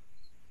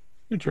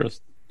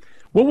 Interesting.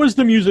 What was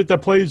the music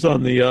that plays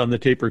on the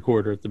tape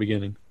recorder at the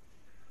beginning?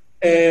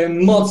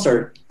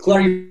 Mozart,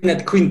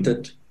 Clarinet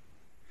Quintet.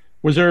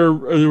 Was there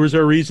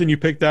a reason you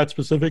picked that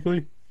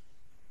specifically?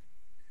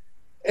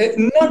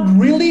 Not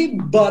really,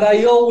 but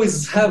I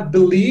always have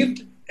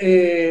believed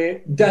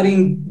that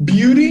in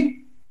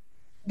beauty,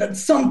 that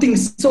something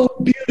so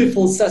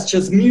beautiful such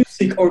as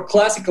music or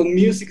classical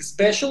music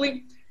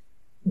especially,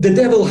 the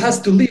devil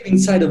has to live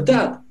inside of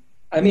that.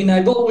 I mean,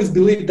 I've always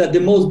believed that the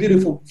most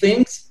beautiful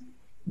things,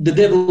 the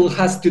devil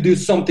has to do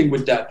something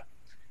with that,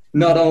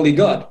 not only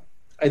God.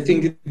 I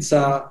think it's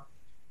a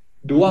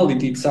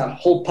duality, it's a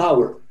whole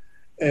power.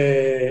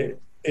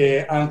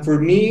 And for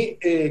me,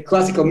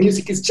 classical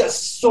music is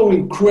just so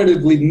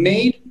incredibly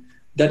made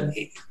that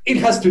it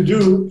has to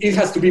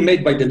be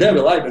made by the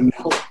devil. I don't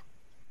know.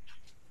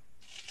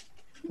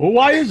 Well,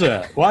 why is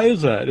that? Why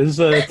is that? Is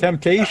it a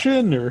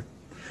temptation or?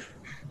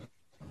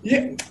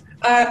 Yeah,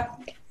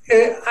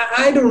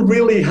 I don't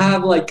really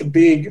have like a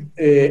big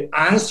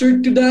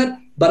answer to that,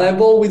 but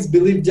I've always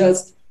believed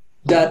just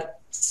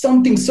that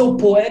something so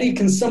poetic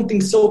and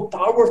something so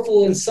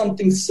powerful and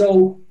something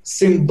so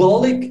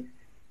symbolic,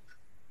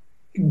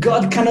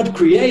 God cannot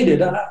create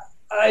it.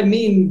 I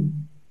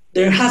mean,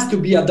 there has to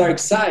be a dark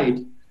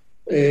side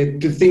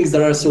to things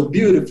that are so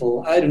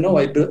beautiful. I don't know.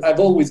 I've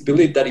always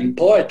believed that in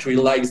poetry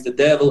lies the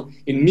devil,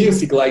 in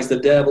music lies the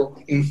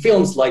devil, in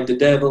films lies the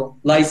devil.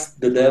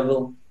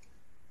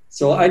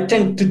 So I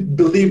tend to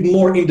believe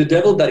more in the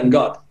devil than in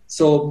God.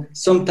 So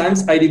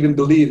sometimes I'd even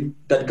believe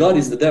that God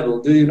is the devil.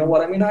 Do you know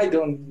what I mean? I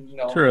don't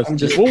know. Sure. I'm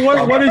just.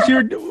 Well, what is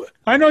your?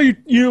 I know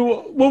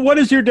you. Well, what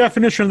is your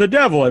definition of the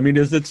devil? I mean,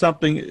 is it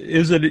something?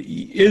 Is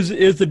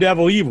the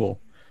devil evil?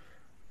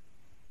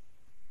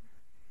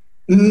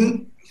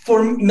 That's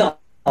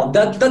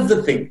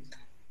the thing.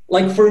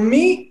 Like for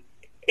me,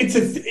 it's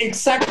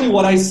exactly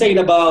what I said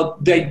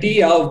about the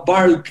idea of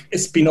Baruch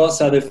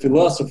Spinoza, the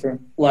philosopher.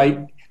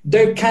 Like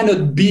there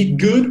cannot be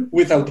good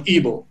without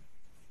evil.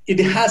 It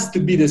has to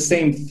be the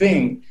same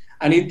thing,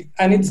 and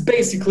it's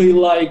basically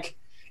like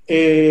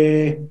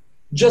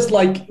just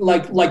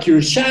like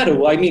your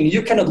shadow. I mean,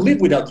 you cannot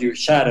live without your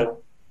shadow.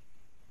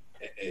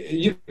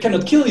 You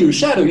cannot kill your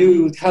shadow.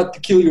 You have to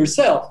kill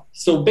yourself.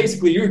 So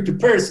basically, you're two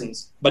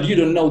persons, but you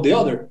don't know the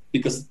other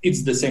because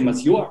it's the same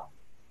as you are.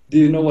 Do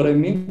you know what I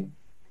mean?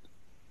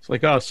 It's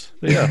like us,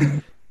 yeah.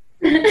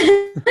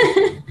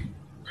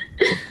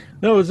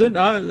 No,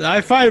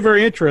 I find it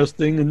very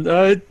interesting, and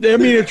I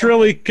mean, it's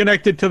really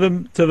connected to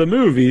the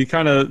movie,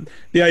 kind of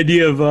the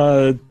idea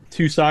of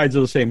two sides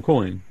of the same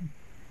coin.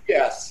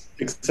 Yes,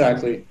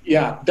 exactly.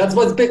 Yeah, that's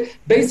what's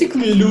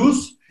basically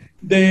Luz.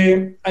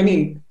 The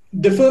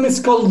film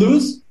is called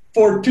Luz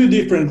for two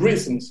different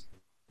reasons.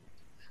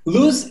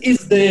 Luz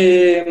is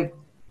the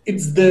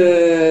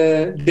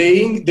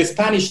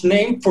Spanish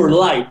name for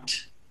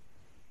light.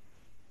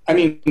 I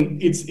mean,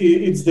 it's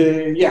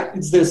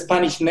the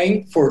Spanish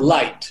name for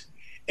light.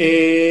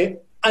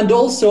 And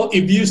also,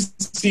 if you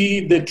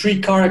see the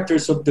three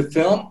characters of the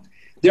film,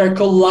 they are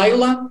called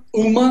Laila,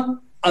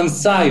 Uma, and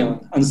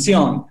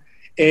Sion.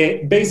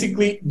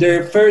 Basically,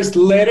 their first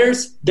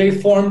letters, they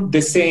form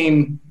the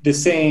same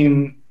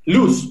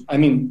Luz. I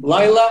mean,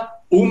 Laila,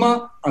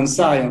 Uma, and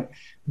Sion.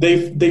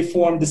 They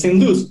form the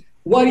same Luz.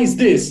 What is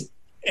this?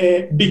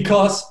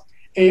 Because,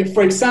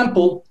 for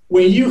example,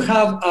 when you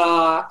have,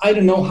 I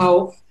don't know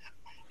how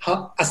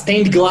a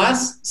stained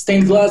glass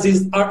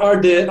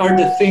are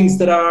the things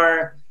that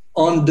are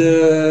on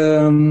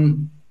the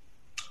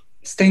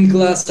stained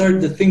glass are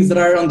the things that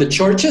are on the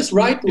churches,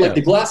 right? Like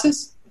the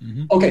glasses.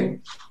 Mm-hmm. Okay.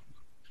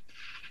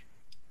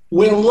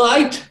 When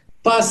light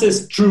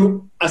passes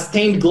through a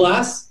stained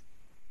glass,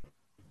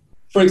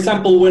 for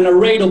example, when a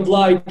ray of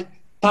light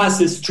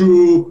passes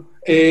through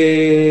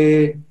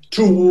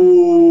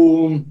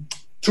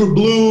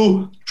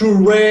blue,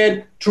 through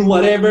red, through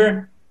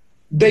whatever,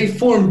 they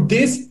form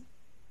this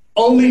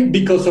only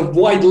because of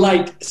white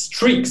light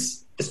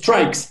strikes.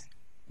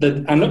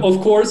 And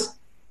of course,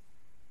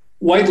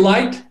 white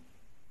light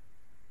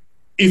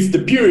is the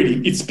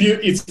purity. It's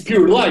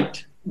pure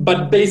light.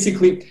 But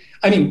basically,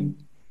 I mean,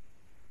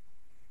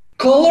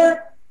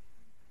 color.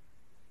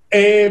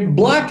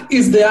 Black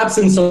is the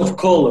absence of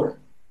color.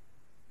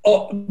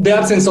 Oh, the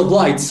absence of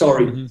light.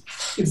 Sorry, mm-hmm.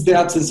 It's the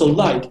absence of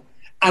light,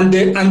 and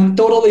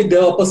totally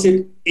the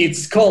opposite.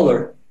 It's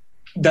color.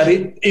 That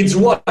it's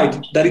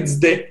white, that it's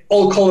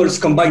all colors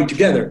combined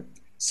together.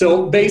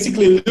 So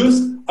basically, Luz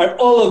are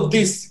all of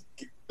these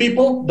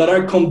people that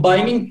are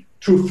combining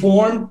to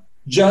form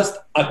just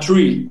a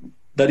tree.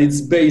 That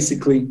it's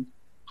basically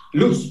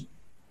Luz.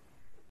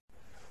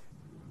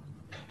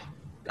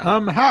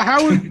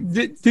 How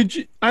did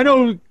you? I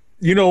know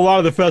a lot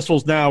of the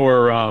festivals now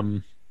are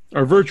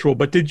virtual,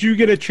 but did you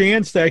get a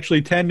chance to actually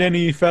attend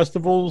any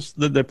festivals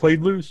that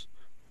played Luz?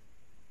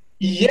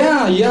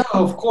 Yeah,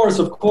 of course.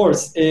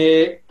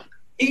 It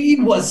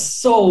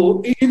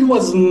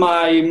was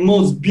my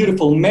most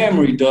beautiful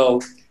memory,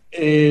 though.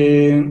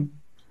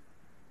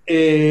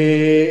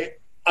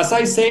 As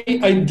I say,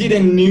 I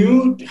didn't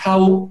knew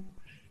how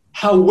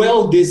how well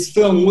this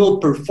film will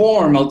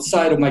perform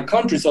outside of my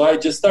country. So I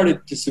just started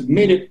to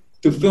submit it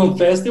to film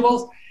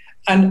festivals.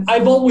 And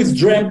I've always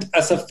dreamt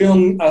as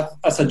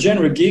a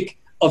genre geek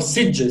of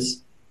Sitges.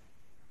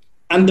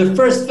 And the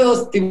first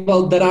festival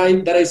that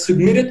I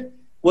submitted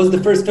was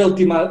the first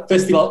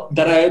festival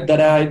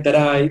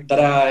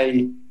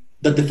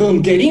that the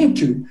film get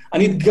into,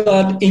 and it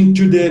got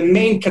into the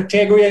main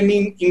category.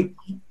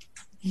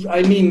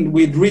 I mean,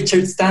 with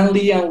Richard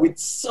Stanley and with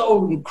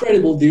so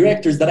incredible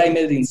directors that I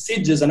met in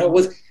Sitges, and I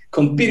was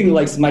competing,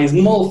 like my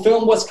small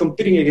film was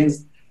competing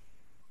against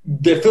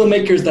the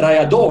filmmakers that I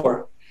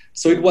adore.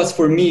 So it was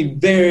for me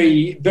very,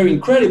 very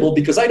incredible,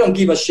 because I don't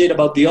give a shit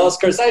about the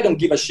Oscars. I don't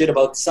give a shit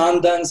about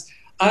Sundance.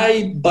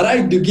 But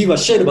I do give a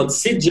shit about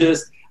Sitges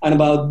and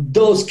about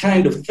those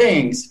kind of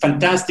things,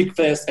 Fantastic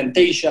Fest,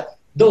 Fantasia,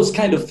 those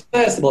kind of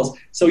festivals.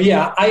 So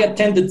yeah, I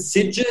attended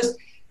Sitges.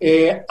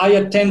 I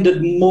attended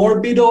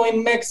Morbido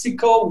in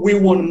Mexico. We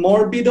won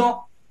Morbido.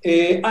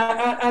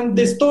 And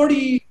the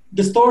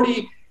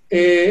story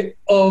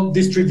of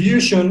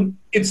distribution,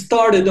 it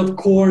started, of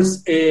course,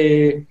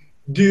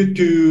 due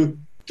to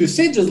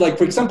Sitges. Like,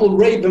 for example,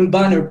 Raven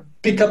Banner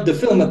picked up the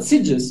film at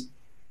Sitges.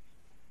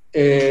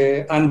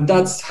 And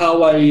that's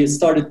how I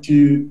started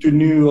to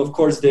know, of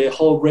course, the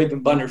whole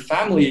Raven Banner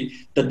family,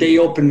 that they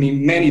opened me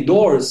many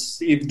doors.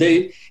 If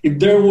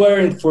there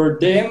weren't for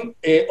them,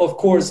 of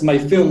course, my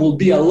film would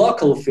be a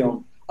local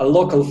film,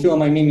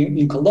 I mean,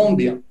 in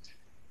Colombia.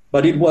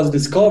 But it was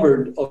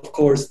discovered, of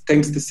course,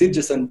 thanks to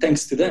Sitges and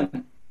thanks to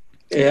them.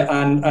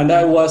 And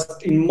I was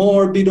in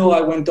Morbido.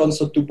 I went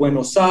also to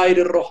Buenos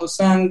Aires, Rojo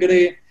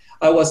Sangre.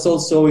 I was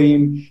also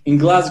in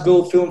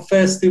Glasgow Film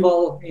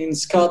Festival in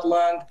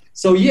Scotland.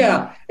 So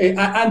yeah,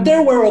 and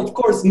there were, of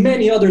course,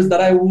 many others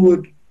that I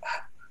would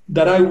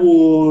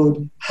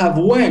have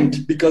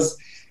went, because,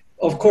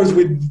 of course,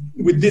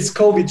 with this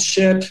COVID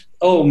shit,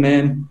 oh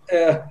man,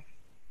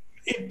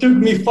 it took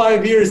me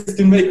 5 years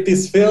to make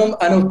this film,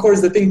 and of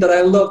course, the thing that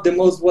I loved the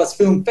most was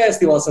film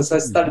festivals, as I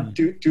started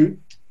to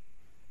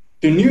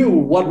knew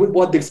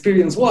what the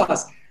experience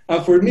was.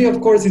 And for me, of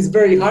course, it's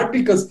very hard,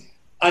 because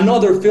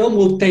another film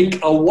will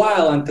take a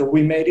while until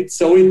we made it,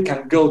 so it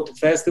can go to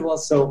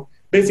festivals. So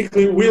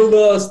basically, we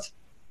lost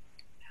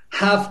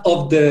half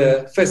of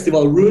the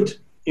festival route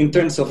in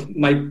terms of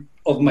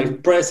my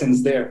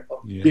presence there,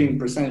 of being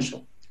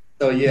presential.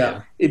 So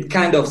yeah, it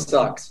kind of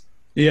sucks.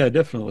 Yeah,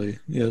 definitely.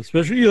 Yeah,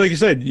 especially like you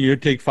said, you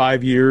take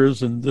 5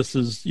 years, and this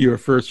is your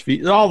first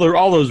all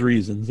those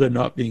reasons and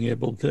not being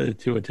able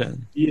to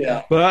attend.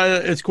 Yeah,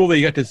 but it's cool that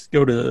you got to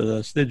go to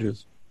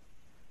Sitges,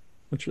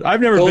 which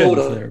I've never been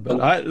there,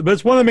 but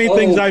it's one of the main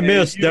things I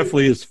miss.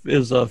 Definitely is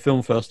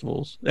film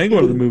festivals and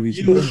go to the movies.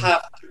 You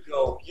have to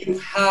go. You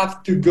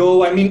have to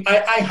go. I mean,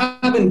 I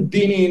haven't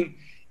been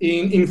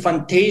in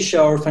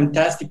Fantasia or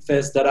Fantastic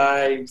Fest that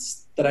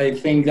I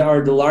think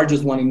are the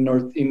largest one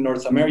in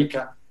North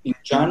America in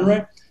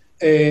genre.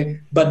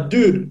 But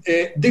dude,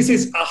 this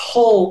is a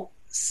whole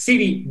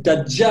city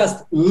that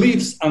just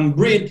lives and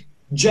breathes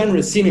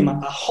genre cinema.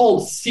 A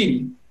whole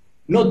city,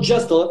 not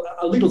just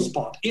a little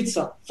spot. It's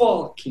a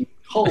fucking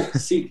whole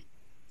city.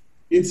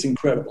 It's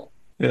incredible.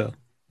 Yeah,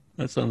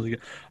 that sounds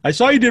good. I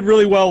saw you did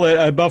really well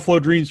at Buffalo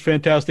Dreams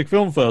Fantastic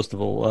Film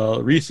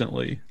Festival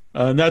recently.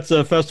 And that's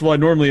a festival I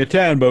normally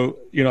attend, but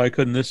I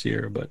couldn't this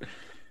year. But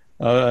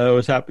I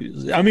was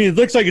happy. I mean, it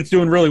looks like it's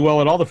doing really well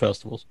at all the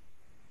festivals.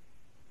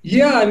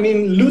 Yeah, I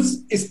mean,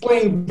 Luz is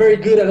playing very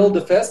good at all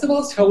the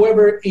festivals.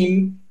 However,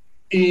 in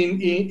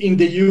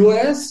the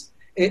US,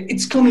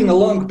 it's coming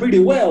along pretty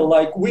well.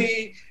 Like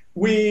we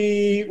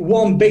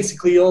won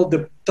basically all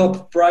the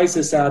top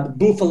prizes at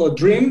Buffalo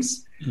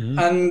Dreams,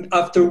 and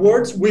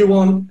afterwards we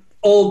won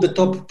all the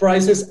top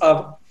prizes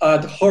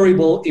at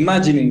Horrible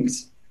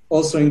Imaginings,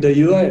 also in the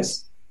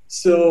US.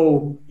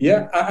 So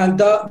yeah, and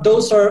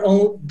those are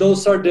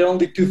the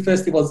only two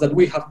festivals that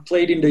we have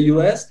played in the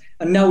US,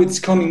 and now it's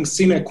coming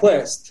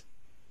CineQuest,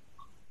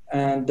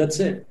 and that's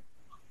it.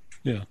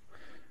 Yeah.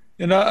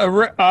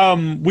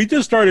 And we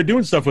just started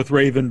doing stuff with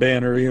Raven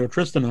Banner,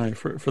 Tristan and I,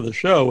 for the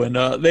show, and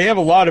they have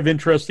a lot of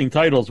interesting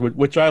titles,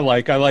 which I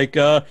like. I like,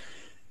 they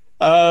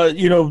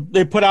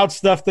put out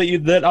stuff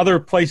that other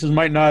places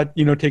might not,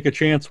 take a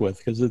chance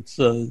with, because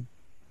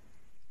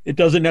it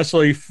doesn't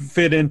necessarily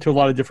fit into a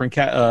lot of different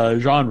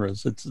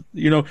genres. It's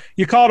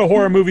you call it a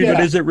horror movie, but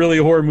is it really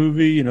a horror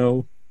movie?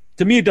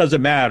 To me, it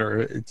doesn't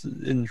matter. It's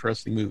an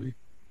interesting movie.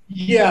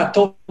 Yeah,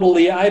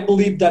 totally. I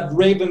believe that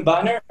Raven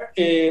Banner,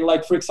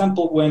 like for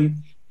example,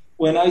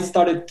 when I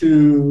started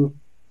to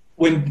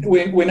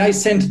when I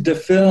sent the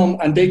film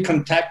and they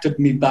contacted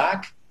me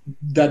back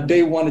that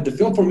they wanted the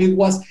film, for me it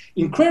was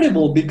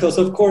incredible, because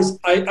of course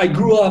I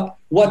grew up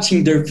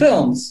watching their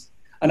films,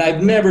 and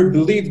I've never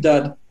believed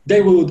that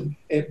they would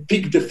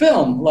pick the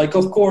film. Like,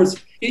 of course,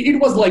 it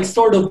was like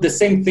sort of the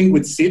same thing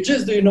with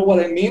Sitges. Do you know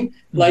what I mean?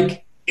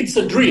 Like, it's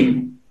a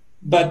dream,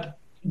 but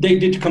they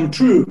did come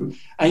true.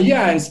 And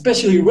yeah, and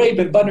especially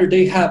Raven Banner,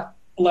 they have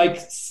like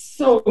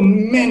so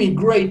many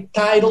great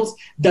titles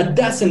that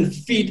doesn't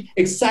fit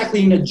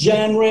exactly in a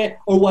genre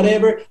or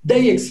whatever.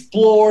 They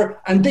explore,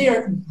 and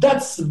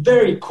that's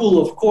very cool,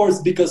 of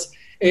course, because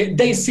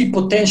they see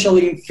potential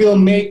in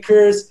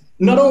filmmakers,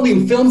 not only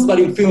in films, but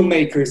in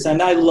filmmakers.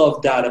 And I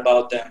love that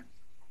about them.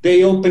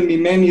 They open me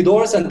many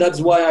doors, and that's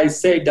why I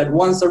say that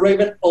once a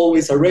Raven,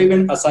 always a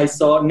Raven, as I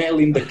saw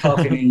nailing the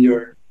coffin in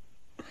your...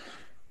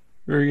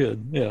 Very good.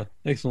 Yeah,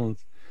 excellent.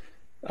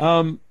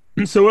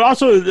 So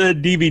also the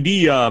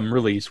DVD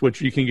release, which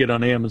you can get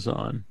on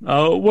Amazon.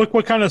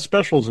 What kind of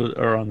specials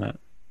are on that?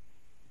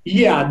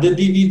 Yeah, the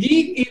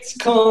DVD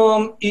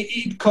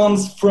it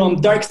comes from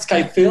Dark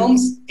Sky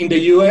Films in the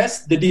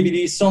US. The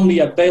DVD is only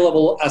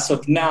available as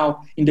of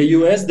now in the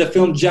US. The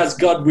film just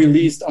got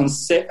released on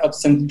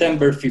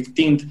September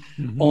 15th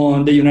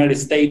on the United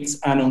States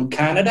and on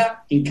Canada.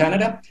 In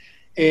Canada,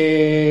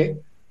 the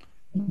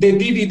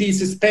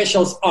DVD's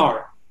specials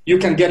are, you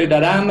can get it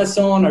at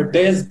Amazon or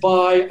Best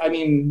Buy. I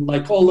mean,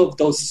 like all of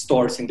those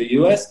stores in the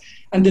US.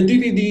 And the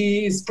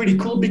DVD is pretty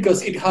cool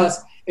because it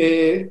has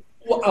a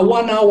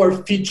 1 hour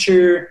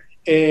feature,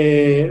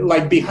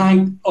 like the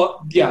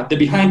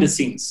behind the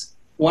scenes.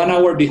 1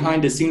 hour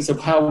behind the scenes of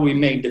how we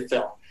made the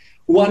film.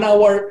 1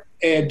 hour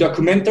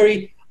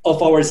documentary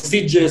of our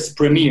CJS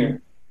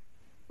premiere,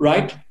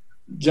 right?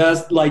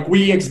 Just like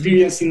we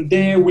experienced in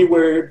there, we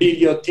were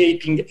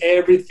videotaping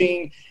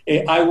everything.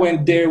 I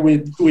went there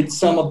with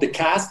some of the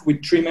cast,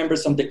 with 3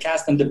 members of the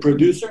cast and the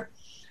producer,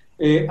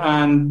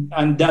 and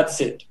that's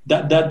it.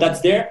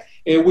 That's there.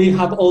 We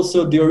have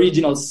also the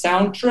original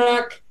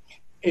soundtrack,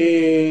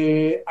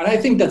 and I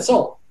think that's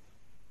all.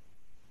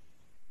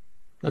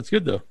 That's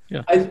good, though.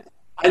 Yeah,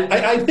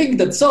 I think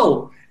that's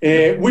all.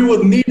 We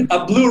would need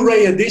a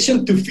Blu-ray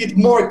edition to fit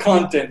more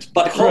content,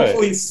 but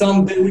hopefully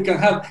someday we can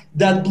have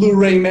that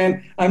Blu-ray,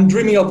 man. I'm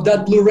dreaming of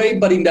that Blu-ray,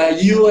 but in the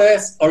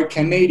US or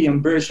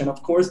Canadian version,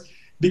 of course,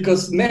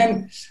 because,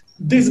 man,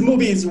 this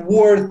movie is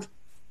worth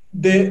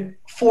the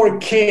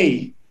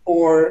 4K,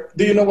 or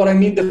do you know what I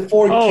mean? The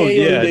 4K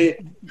or the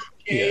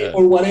 2K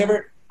or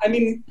whatever. I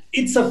mean,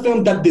 it's a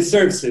film that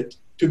deserves it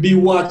to be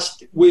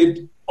watched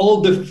with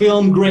all the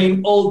film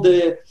grain, all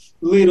the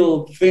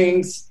little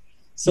things.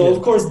 So,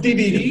 of course,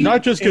 DVD.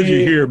 Not just because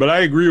you're here, but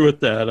I agree with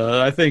that.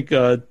 I think,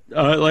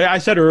 like I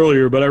said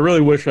earlier, but I really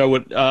wish I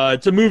would.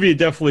 It's a movie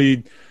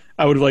definitely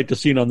I would like to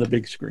see it on the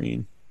big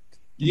screen.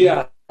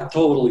 Yeah,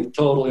 totally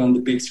on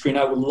the big screen.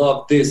 I would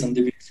love this on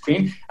the big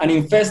screen. And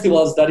in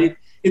festivals,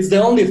 it's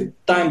the only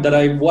time that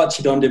I watch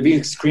it on the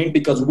big screen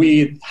because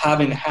we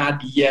haven't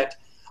had yet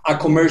a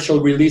commercial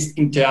release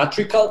in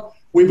theatrical.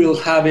 We will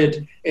have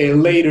it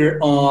later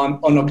on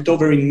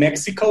October in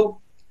Mexico.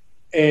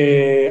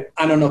 And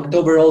on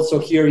October also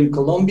here in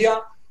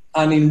Colombia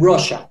and in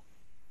Russia,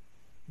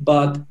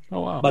 but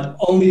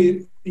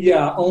only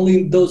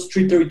in those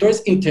 3 territories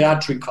in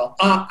theatrical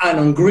and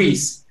on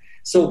Greece.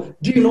 So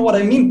do you know what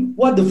I mean?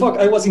 What the fuck?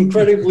 I was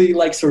incredibly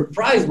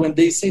surprised when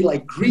they say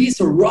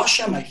Greece or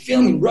Russia, my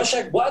film in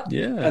Russia. What?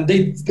 Yeah. And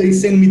they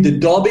send me the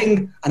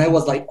dubbing, and I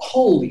was like,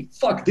 holy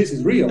fuck, this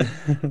is real.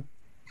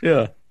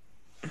 Yeah.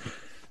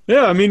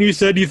 Yeah, I mean, you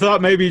said you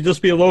thought maybe it'd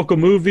just be a local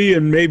movie,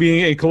 and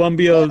maybe in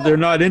Colombia they're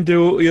not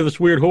into this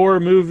weird horror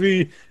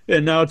movie,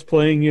 and now it's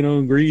playing,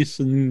 in Greece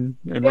and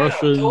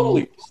Russia,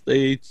 and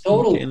States,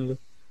 and Canada.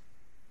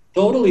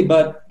 Totally,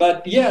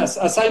 but yes,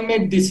 as I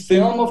made this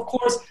film, of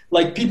course,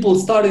 people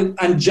started,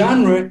 and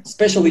genre,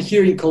 especially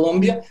here in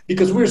Colombia,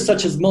 because we're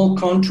such a small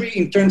country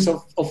in terms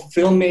of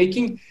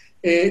filmmaking,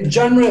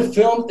 genre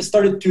film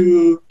started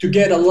to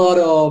get a lot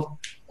of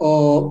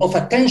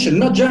attention.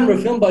 Not genre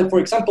film, but for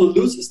example,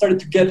 Luz started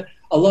to get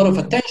a lot of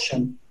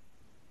attention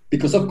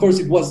because, of course,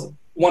 it was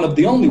one of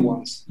the only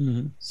ones.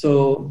 Mm-hmm.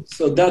 So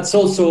that's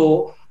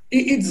also,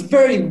 it's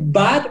very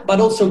bad, but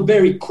also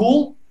very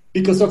cool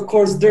because, of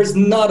course, there's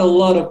not a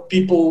lot of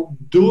people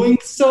doing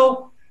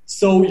so.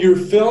 So your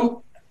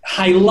film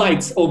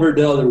highlights over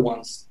the other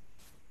ones.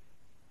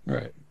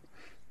 Right.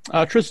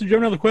 Tristan, do you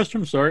have another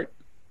question? Sorry.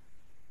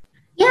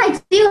 Yeah, I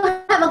do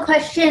have a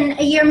question.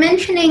 You're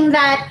mentioning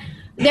that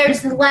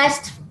there's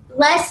less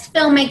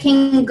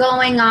filmmaking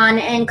going on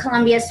in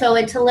Colombia, so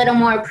it's a little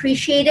more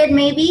appreciated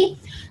maybe.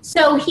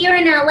 So here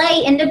in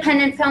LA,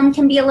 independent film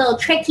can be a little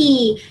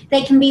tricky.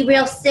 They can be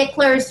real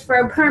sticklers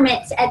for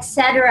permits,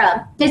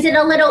 etc. Is it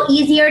a little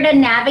easier to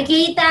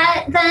navigate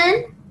that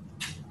then?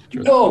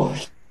 No,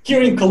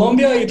 here in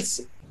Colombia,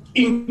 it's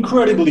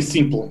incredibly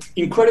simple.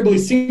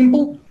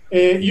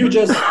 You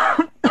just...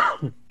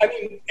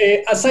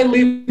 as I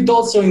lived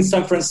also in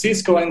San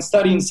Francisco and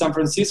studied in San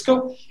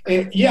Francisco,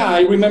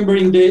 I remember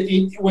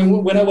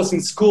when I was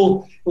in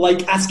school,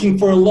 asking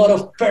for a lot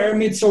of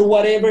permits or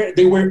whatever.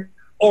 They were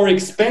or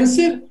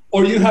expensive,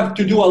 or you have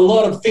to do a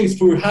lot of things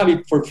to have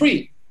it for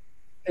free.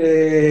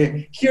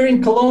 Here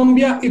in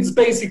Colombia, it's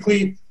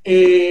basically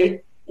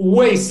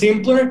way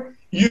simpler.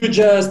 You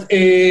just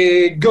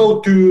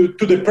go to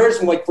the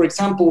person, for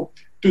example,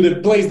 to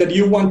the place that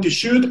you want to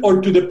shoot,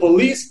 or to the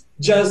police,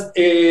 just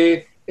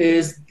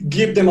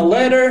give them a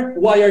letter.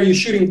 Why are you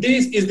shooting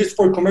this? Is this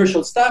for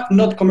commercial stuff,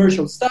 not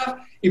commercial stuff?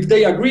 If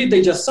they agree,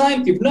 they just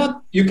sign. If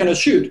not, you cannot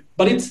shoot.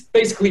 But it's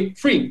basically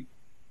free.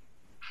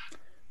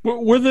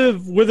 Were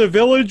the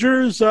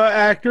villagers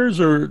actors,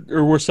 or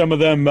were some of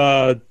them,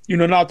 not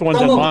the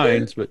ones in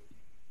lines, but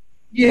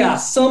yeah,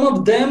 some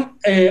of them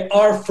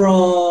are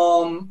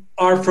from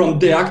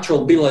the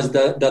actual village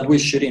that we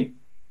shoot in.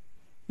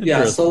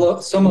 Yeah, so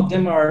some of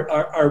them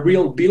are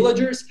real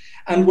villagers,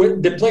 and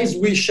the place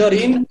we shot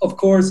in, of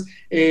course,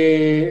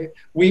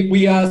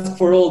 we asked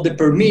for all the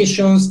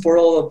permissions for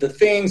all of the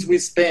things. We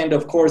spent,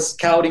 of course,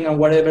 scouting and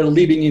whatever,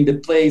 living in the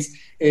place,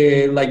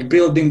 like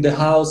building the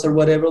house or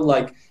whatever,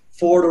 like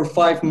 4 or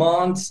 5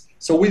 months.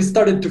 So we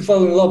started to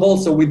fall in love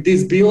also with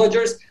these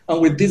villagers,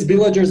 and with these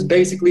villagers,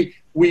 basically,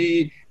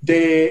 we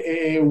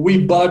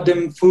bought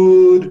them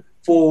food.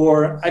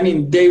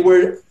 They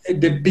were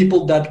the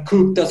people that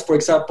cooked us, for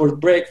example,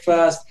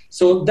 breakfast.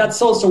 So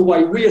that's also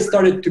why we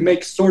started to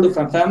make sort of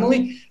a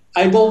family.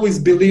 I've always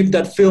believed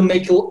that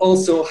filmmaking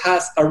also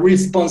has a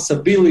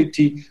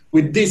responsibility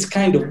with this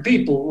kind of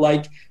people.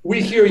 Like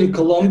we here in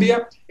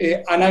Colombia,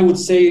 and I would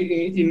say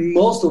in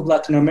most of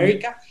Latin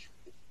America,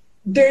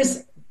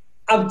 there's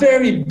a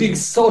very big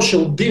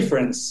social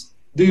difference.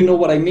 Do you know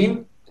what I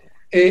mean?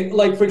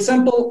 Like, for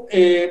example,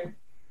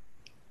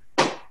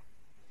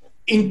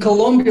 in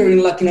Colombia,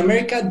 in Latin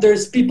America,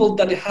 there's people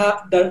that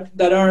have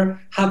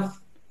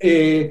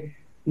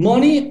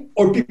money,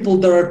 or people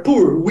that are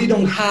poor. We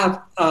don't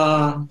have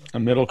a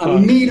middle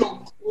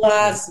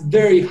class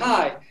very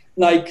high.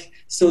 Like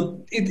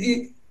so,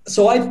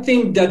 so I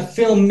think that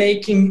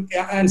filmmaking,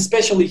 and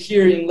especially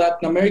here in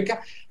Latin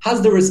America,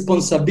 has the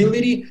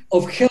responsibility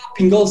of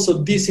helping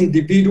also these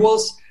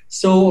individuals.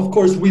 So of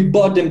course we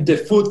bought them the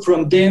food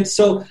from them.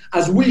 So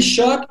as we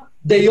shot,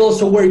 they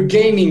also were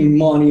gaining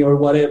money or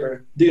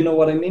whatever. Do you know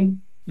what I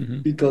mean?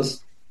 Mm-hmm.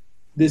 Because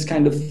these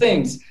kind of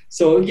things.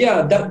 So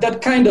yeah,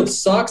 that kind of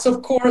sucks,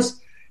 of course,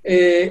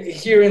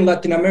 here in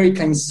Latin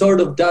America in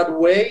sort of that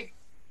way.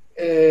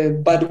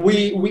 But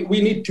we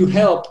need to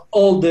help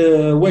all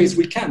the ways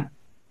we can.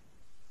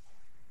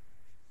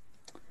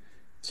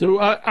 So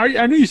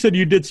I know you said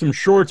you did some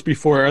shorts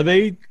before. Are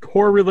they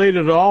horror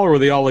related at all, or are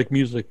they all like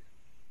music?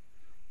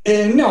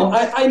 No,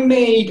 I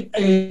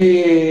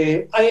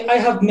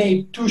have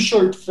made 2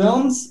 short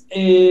films.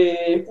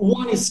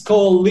 One is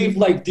called Live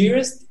Like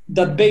Dearest,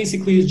 that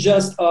basically is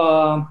just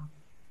how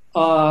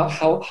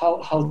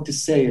to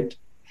say it.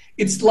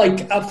 It's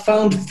like a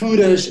found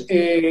footage,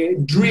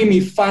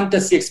 dreamy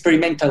fantasy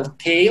experimental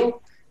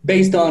tale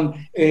based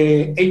on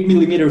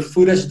 8mm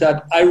footage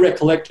that I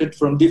recollected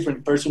from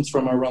different persons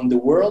from around the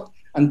world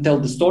and tell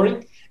the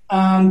story.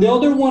 And the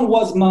other one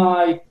was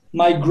my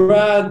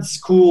grad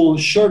school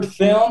short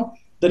film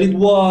that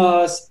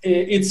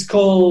it's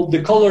called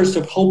The Colors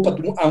of Hope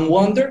and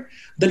Wonder,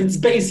 that it's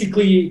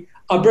basically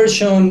a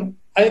version,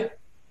 not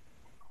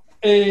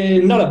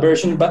a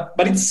version, but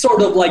it's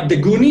sort of like The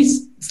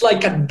Goonies. It's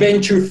like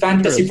adventure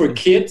fantasy for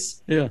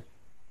kids. Yeah.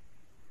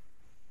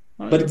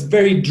 But it's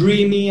very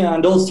dreamy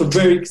and also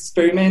very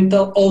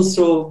experimental,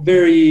 also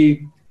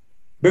very,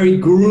 very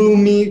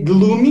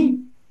gloomy.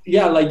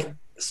 Yeah, like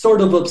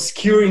sort of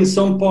obscure in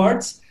some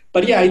parts.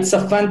 But yeah, it's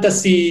a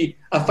fantasy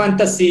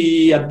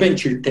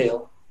adventure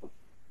tale.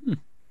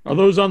 Are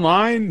those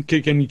online?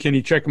 Can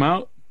you check them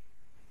out?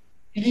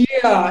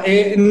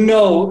 Yeah,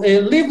 no.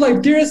 Live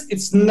Like Dearest,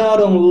 it's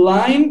not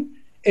online,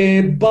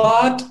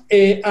 but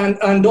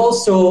and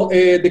also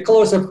The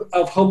Colors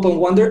of Hope and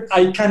Wonder,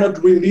 I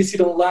cannot release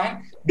it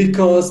online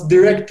because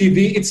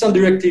DirecTV, it's on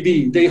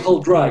DirecTV. They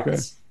hold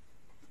rights.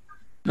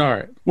 Okay. All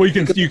right. Well, you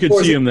can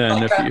see them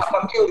then. Like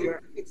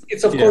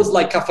it's of course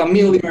like a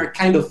familiar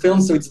kind of film,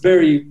 so it's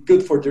very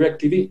good for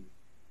DirecTV.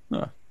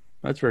 Oh,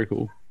 that's very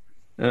cool.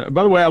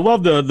 By the way, I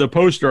love the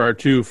poster art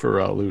too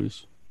for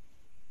Luz.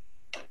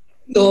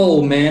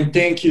 Oh man,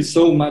 thank you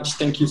so much.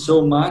 Thank you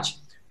so much.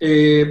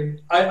 I'm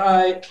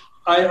a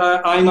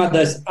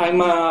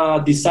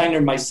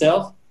designer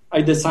myself.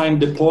 I design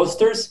the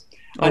posters,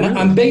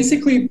 and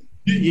basically,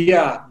 due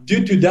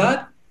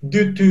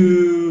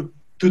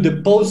to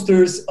the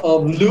posters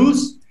of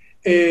Luz,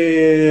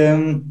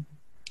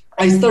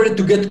 I started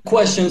to get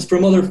questions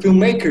from other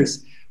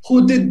filmmakers.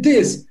 Who did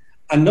this?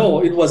 And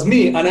no, it was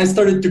me. And I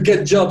started to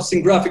get jobs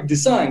in graphic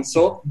design.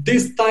 So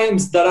these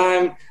times that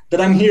I'm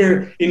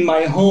here in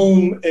my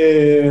home,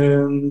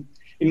 here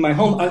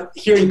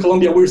in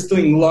Colombia, we're still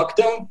in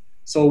lockdown,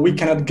 so we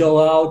cannot go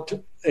out,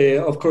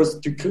 of course,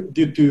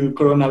 due to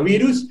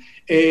coronavirus.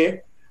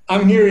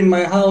 I'm here in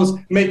my house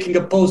making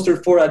a poster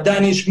for a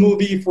Danish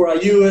movie, for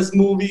a US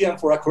movie, and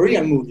for a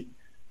Korean movie.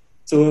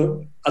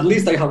 So at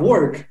least I have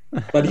work.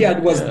 But yeah,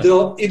 it was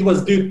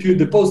due to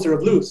the poster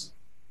of Luz.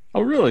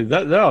 Oh, really?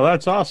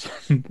 That's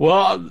awesome.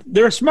 Well,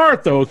 they're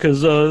smart though,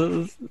 because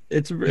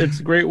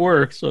it's great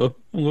work. So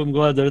I'm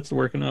glad that it's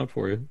working out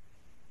for you.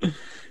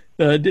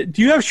 Do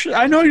you have?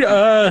 I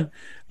know.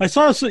 I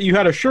saw that you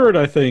had a shirt.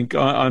 I think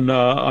on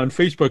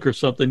Facebook or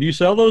something. Do you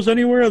sell those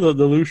anywhere? The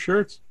Luz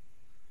shirts.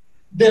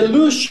 The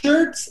Luz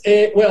shirts.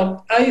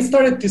 Well, I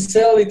started to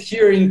sell it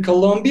here in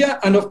Colombia,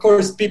 and of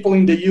course, people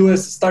in the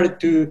US started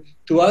to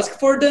ask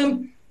for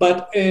them. But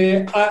I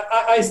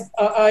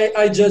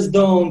just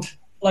don't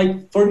like.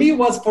 For me, it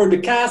was for the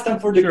cast and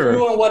for the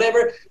crew and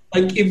whatever.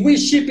 Like if we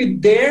ship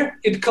it there,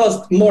 it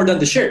costs more than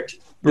the shirt.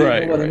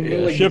 Right. I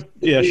mean? Like,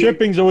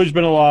 shipping's always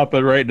been a lot,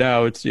 but right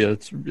now it's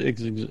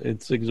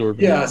exorbitant.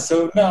 Yeah.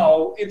 So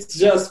now it's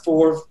just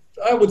for,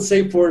 I would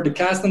say, for the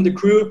cast and the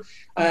crew.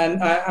 And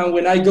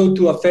when I go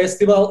to a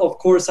festival, of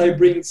course, I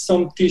bring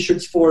some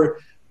T-shirts for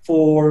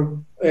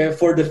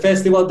the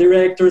festival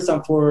directors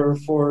and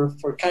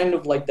for kind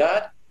of like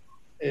that.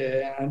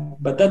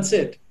 But that's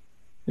it.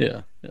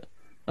 Yeah.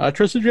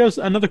 Tristan, do you have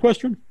another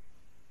question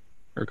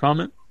or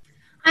comment?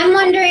 I'm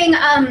wondering.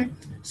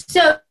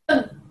 So,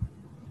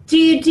 do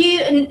you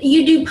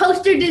do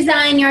poster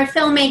design? You're a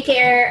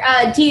filmmaker.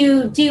 Do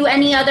you do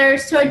any other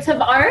sorts of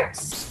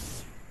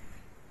arts?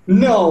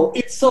 No,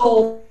 it's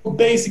all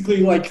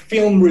basically like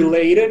film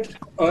related.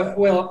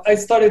 I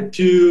started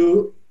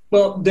to.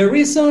 Well, the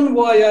reason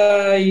why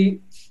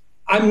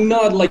I'm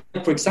not like,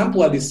 for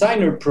example, a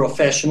designer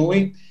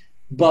professionally,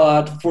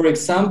 but for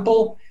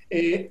example,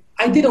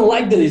 I didn't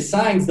like the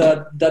designs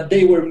that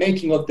they were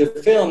making of the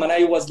film, and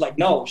I was like,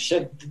 no,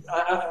 shit,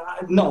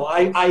 I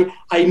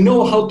know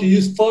how to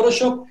use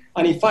Photoshop,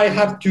 and if I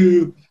have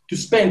to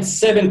spend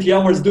 70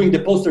 hours doing the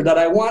poster that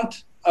I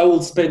want, I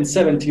will spend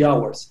 70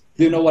 hours.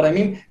 Do you know what I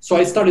mean? So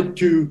I started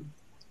to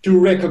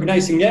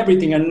recognizing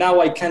everything, and now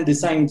I can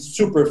design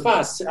super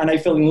fast, and I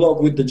fell in love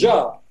with the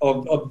job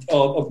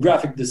of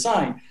graphic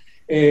design.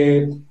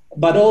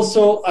 But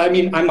also, I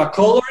mean, I'm a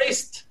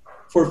colorist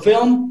for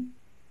film.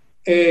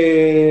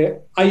 I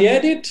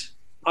edit,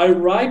 I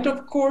write,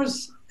 of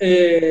course,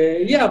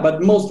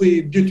 but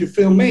mostly due to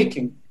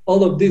filmmaking.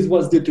 All of this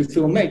was due to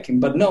filmmaking,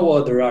 but no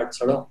other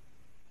arts at all.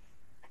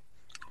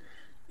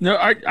 No,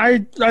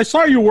 I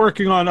saw you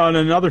working on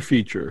another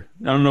feature.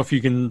 I don't know if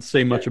you can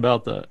say much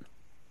about that.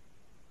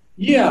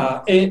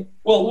 Yeah,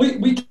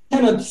 we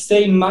cannot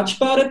say much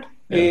about it.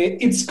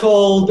 It's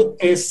called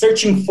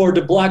Searching for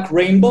the Black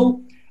Rainbow,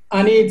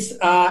 and it's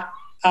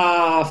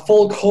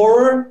folk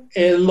horror,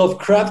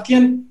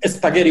 Lovecraftian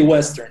spaghetti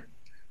western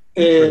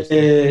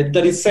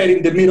that is set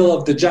in the middle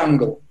of the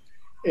jungle,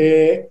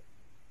 and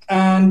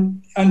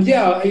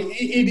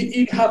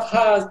it have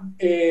had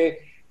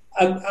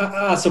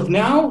as of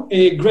now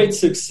a great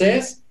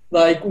success.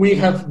 Like we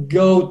have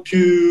go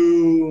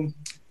to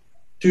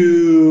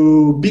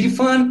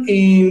Bifan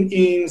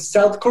in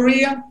South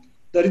Korea,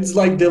 that it's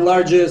like the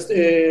largest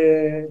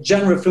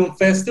genre film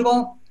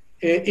festival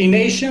in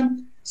Asia.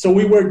 So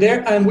we were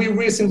there, and we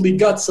recently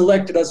got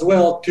selected as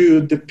well to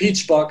the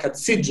Pitch Book at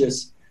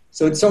Sitges.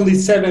 So it's only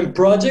 7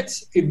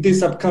 projects in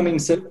this upcoming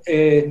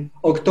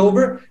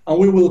October, and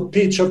we will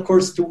pitch, of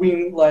course, to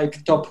win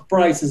like top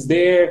prizes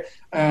there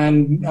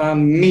and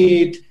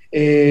meet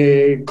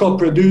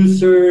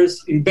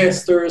co-producers,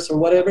 investors, or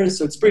whatever.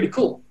 So it's pretty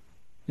cool.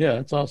 Yeah,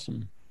 that's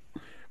awesome.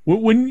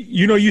 When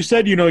you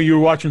said you were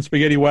watching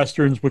spaghetti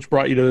westerns, which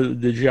brought you to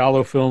the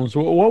giallo films.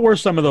 What were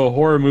some of the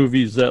horror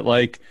movies that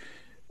like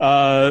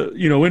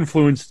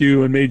influenced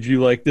you and made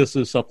you like, this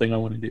is something I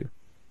want to do?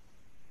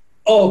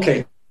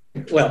 Okay.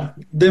 Well,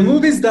 the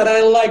movies that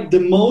I like the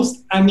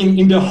most, I mean,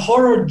 in the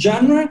horror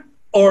genre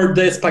or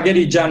the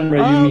spaghetti genre,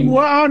 you mean?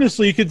 Well,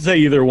 honestly, you could say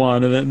either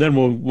one, and then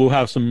we'll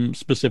have some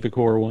specific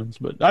horror ones.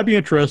 But I'd be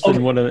interested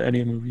in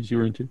any movies you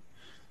were into.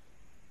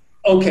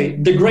 Okay,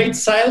 The Great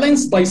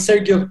Silence by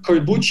Sergio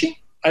Corbucci.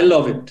 I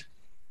love it.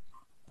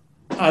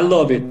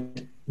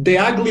 The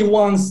Ugly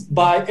Ones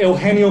by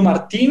Eugenio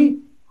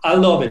Martin. I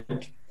love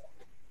it.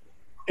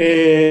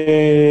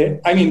 I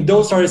mean,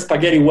 those are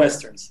spaghetti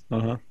westerns.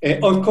 Uh-huh.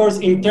 Of course,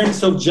 in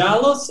terms of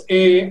giallos,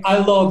 I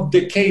love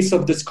The Case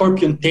of the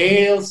Scorpion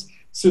Tails,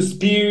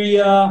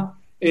 Suspiria,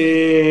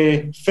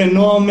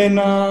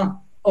 Phenomena,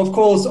 of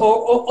course,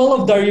 all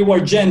of Dario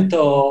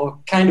Argento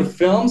kind of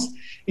films.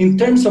 In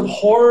terms of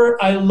horror,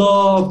 I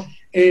love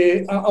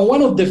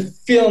one of the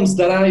films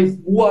that I've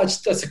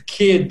watched as a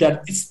kid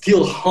that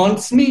still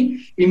haunts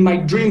me in my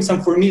dreams,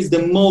 and for me is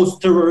the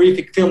most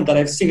terrific film that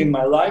I've seen in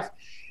my life.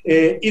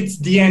 It's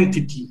The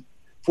Entity.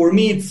 For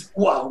me, it's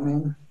wow,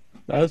 man.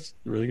 That's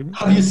really good.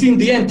 Have you seen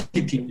The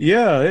Entity?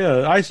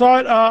 Yeah. I saw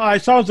it. I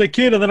saw it as a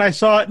kid, and then I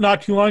saw it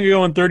not too long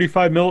ago on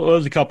 35 mil. It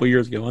was a couple of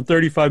years ago on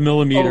 35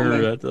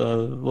 millimeter at the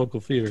local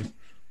theater.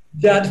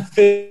 That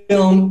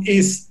film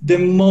is the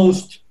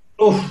most.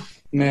 Oh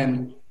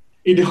man,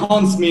 it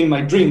haunts me in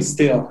my dreams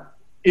still.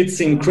 It's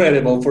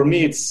incredible. For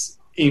me, it's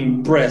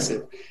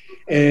impressive.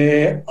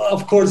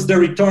 Of course, The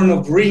Return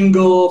of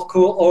Ringo.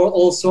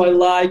 Also, I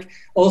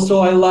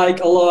like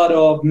a lot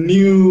of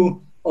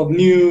new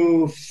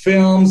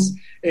films,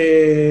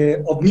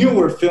 of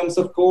newer films,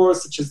 of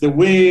course, such as The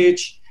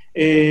Witch.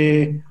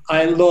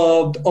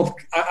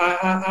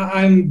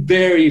 I'm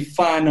very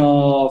fan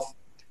of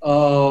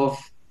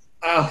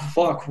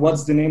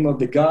what's the name of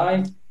the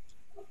guy?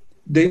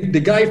 The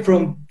guy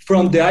from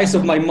The Eyes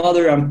of My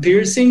Mother and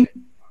Piercing.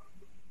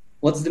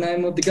 What's the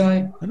name of the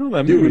guy? I know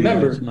that movie. Do you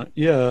remember?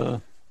 Yeah.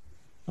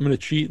 I'm going to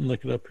cheat and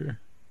look it up here.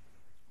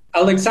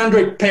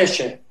 Alexandre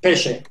Pesce.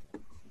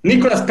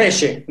 Nicolas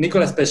Pesce.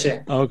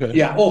 Oh, okay.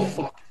 Yeah. Oh,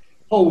 fuck.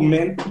 Oh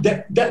man,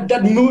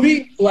 that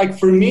movie, like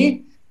for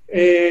me,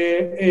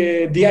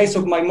 The Eyes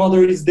of My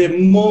Mother is the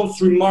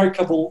most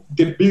remarkable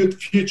debut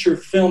feature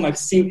film I've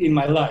seen in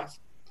my life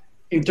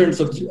in terms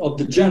of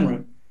the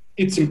genre.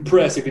 It's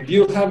impressive. If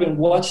you haven't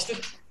watched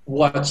it.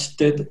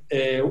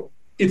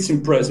 It's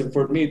impressive.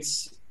 For me,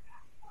 it's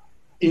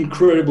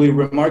incredibly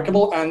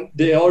remarkable. And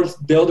the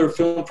other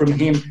film from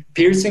him,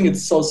 Piercing,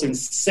 it's also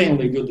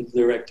insanely good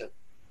directed.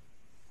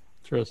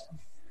 Interesting.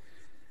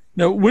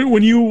 Now,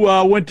 when you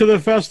went to the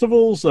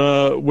festivals,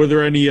 were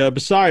there any,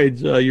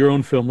 besides your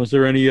own film, was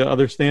there any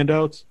other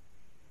standouts?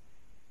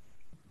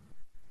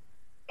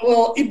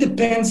 Well, it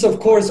depends, of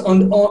course,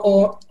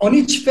 on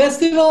each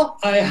festival.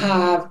 I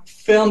have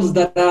films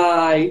that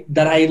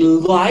I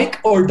like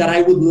or that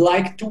I would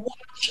like to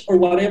watch or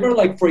whatever.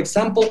 Like, for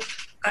example,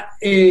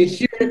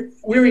 here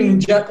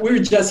we're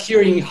just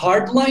here in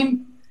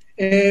Hardline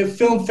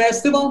Film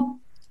Festival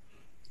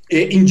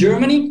in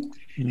Germany.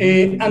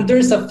 And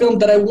there's a film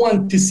that I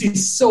want to see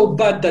so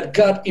bad that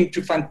got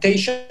into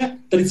Fantasia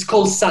that it's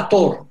called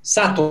Sator.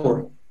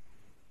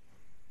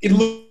 It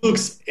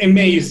looks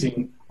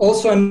amazing.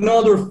 Also,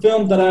 another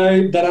film that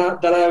I've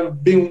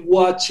been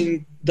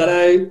watching that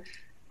I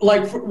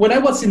like when I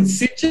was in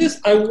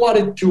Sitges, I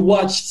wanted to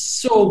watch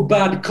so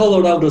bad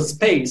Color Out of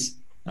Space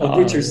of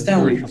Richard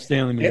Stanley. Richard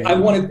Stanley movie. I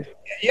wanted,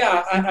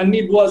 and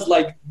it was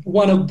like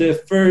one of the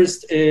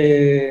first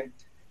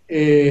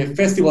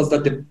festivals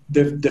that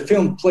the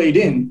film played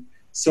in.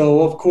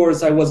 So of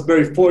course I was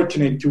very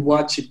fortunate to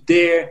watch it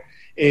there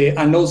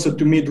and also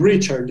to meet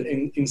Richard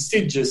in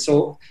Sitges.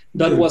 So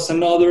that was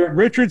another.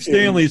 Richard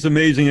Stanley's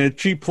amazing. A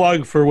cheap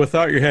plug for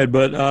Without Your Head,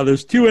 but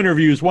there's two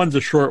interviews. One's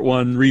a short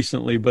one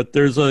recently, but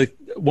there's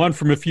one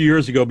from a few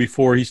years ago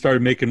before he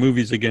started making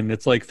movies again.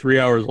 It's like 3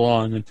 hours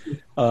long, and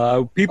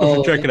people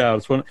should check it out.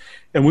 It's one,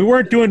 and we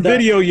weren't doing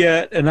video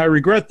yet, and I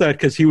regret that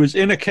because he was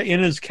in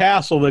his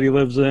castle that he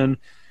lives in.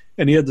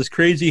 And he had this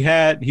crazy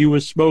hat. He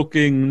was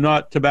smoking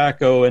not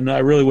tobacco, and I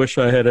really wish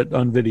I had it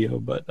on video.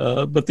 But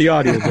the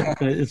audio,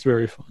 it's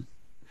very fun.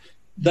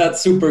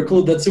 That's super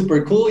cool.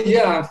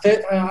 Yeah,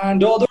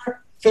 and other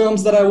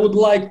films that I would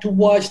like to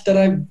watch that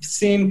I've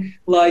seen,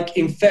 like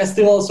in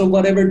festivals or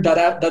whatever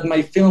that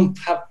my film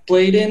have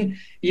played in.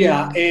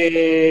 Yeah,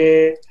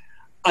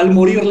 Al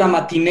Morir la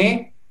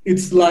Matinée.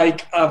 It's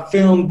like a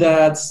film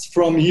that's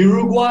from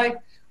Uruguay.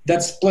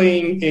 That's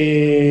playing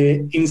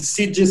in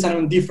Sitges and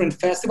on different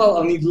festivals,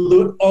 and it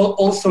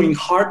also in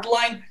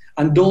Heartline,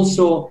 and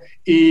also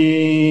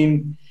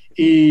in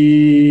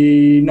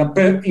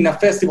a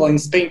festival in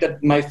Spain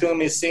that my film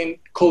is in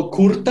called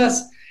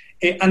Curtas,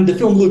 and the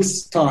film looks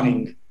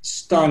stunning.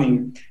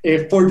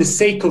 For the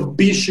Sake of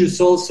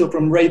Vicious, also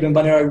from Raven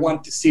Banner, I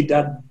want to see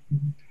that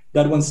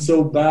one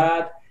so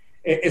bad.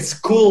 It's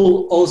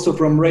cool also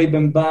from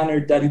Raven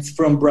Banner that it's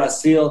from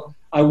Brazil.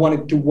 I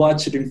wanted to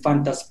watch it in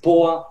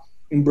Fantaspoa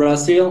in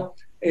Brazil.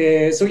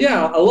 So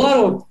yeah, a lot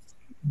of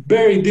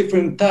very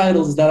different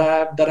titles that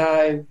I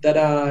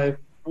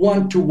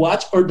want to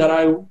watch, or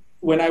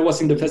when I was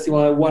in the festival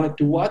I wanted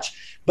to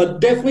watch. But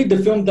definitely the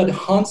film that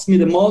haunts me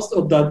the most,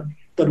 or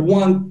that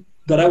one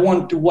that I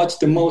want to watch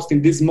the most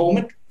in this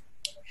moment,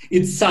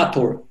 it's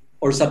Sator.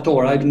 I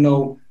don't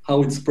know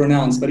how it's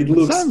pronounced, but it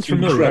looks sounds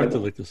familiar. Incredible. I have to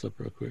look this up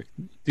real quick.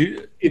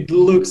 It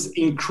looks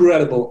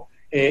incredible.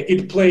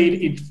 It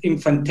played in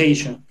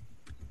Fantasia.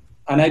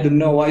 And I don't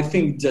know, I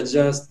think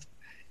that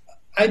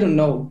I don't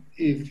know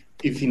if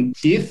in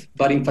TIFF,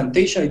 but in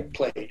Fantasia it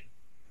played.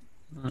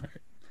 All right.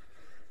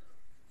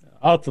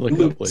 I'll have to look it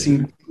up later. It's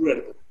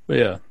incredible. But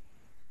yeah.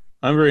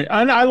 I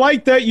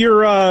like that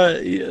you're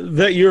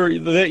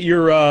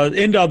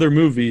into other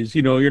movies.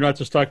 You know, you're not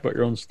just talking about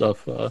your own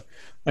stuff. I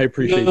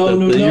appreciate that.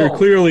 No. You're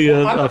clearly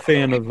a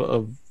fan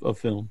of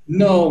film.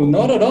 No,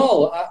 not at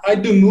all. I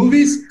do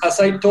movies, as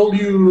I told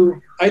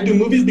you. I do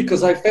movies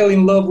because I fell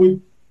in love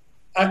with.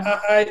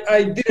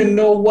 I didn't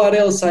know what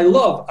else I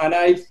love, and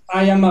I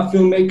am a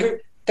filmmaker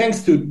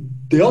thanks to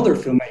the other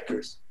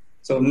filmmakers.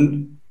 So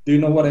do you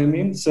know what I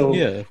mean? So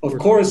yeah, of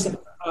course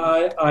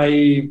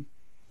I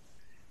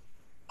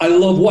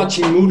love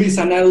watching movies,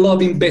 and I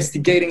love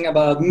investigating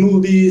about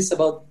movies,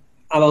 about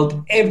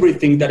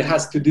everything that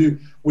has to do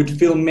with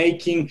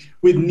filmmaking,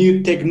 with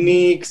new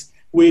techniques,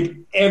 with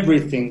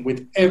everything.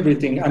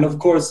 And of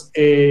course,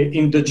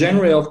 in the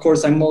genre, of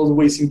course, I'm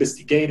always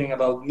investigating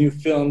about new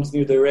films,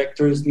 new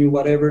directors, new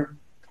whatever.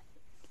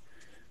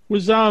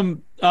 Was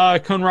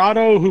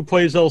Conrado, who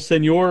plays El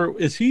Señor,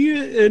 is he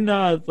in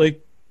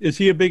is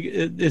he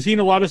in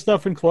a lot of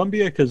stuff in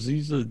Colombia? Because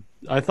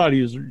I thought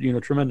he was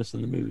tremendous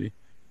in the movie.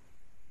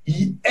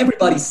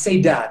 Everybody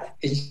say that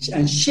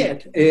and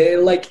shit.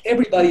 Like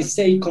everybody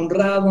say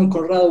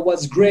Conrado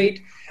was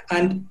great,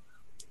 and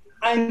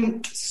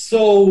I'm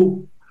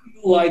so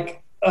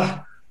like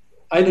I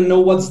don't know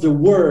what's the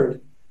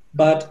word,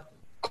 but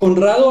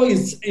Conrado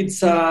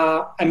it's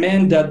a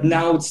man that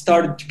now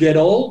started to get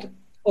old,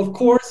 of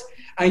course,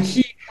 and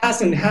he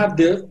hasn't had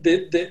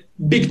the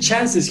big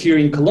chances here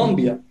in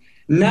Colombia.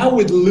 Now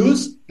with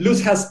Luz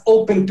has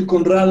opened to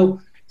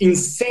Conrado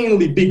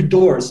insanely big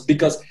doors,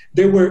 because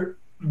there were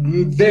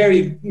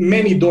very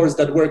many doors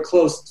that were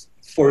closed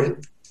for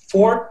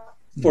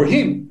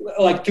him,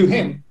 like to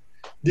him.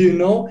 Do you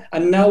know?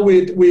 And now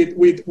with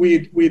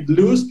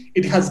Luz,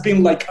 it has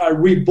been like a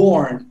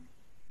reborn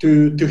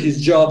to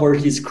his job or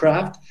his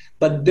craft.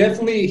 But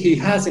definitely, he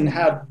hasn't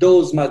had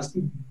those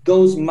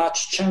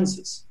much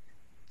chances.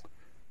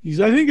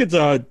 I think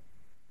it'd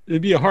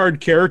be a hard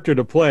character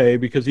to play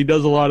because he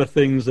does a lot of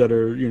things that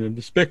are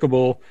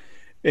despicable,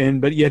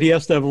 but yet he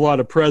has to have a lot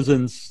of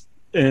presence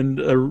and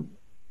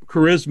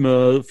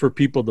charisma for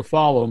people to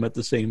follow him at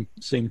the same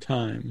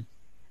time.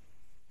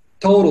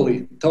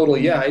 Totally,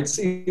 yeah.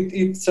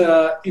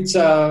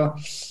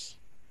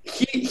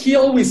 He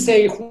always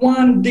say,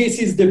 Juan, this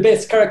is the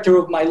best character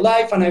of my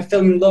life, and I fell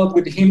in love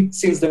with him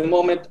since the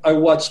moment I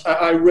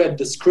read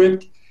the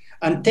script.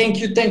 And thank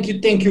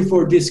you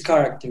for this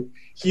character.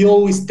 He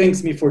always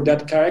thanks me for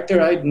that character.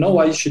 I know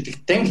I should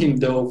thank him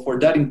though for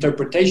that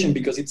interpretation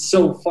because it's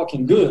so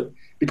fucking good.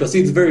 Because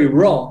it's very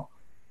raw.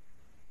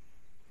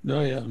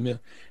 Oh yeah.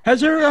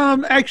 Has there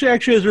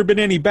actually has there been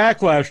any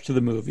backlash to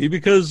the movie?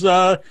 Because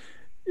I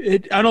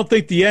don't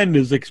think the end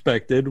is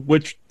expected,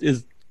 which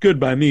is good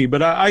by me.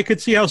 But I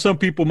could see how some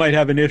people might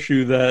have an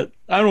issue that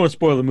I don't want to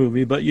spoil the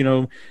movie, but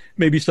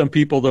maybe some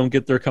people don't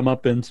get their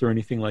comeuppance or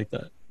anything like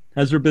that.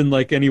 Has there been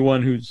like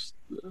anyone who's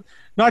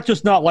not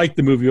just not like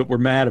the movie, but were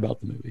mad about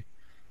the movie?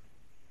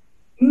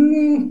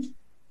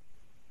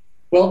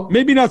 Well,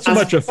 maybe not so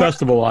much a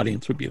festival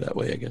audience would be that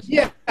way, I guess.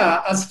 Yeah,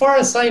 as far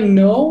as I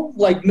know,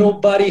 like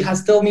nobody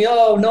has told me,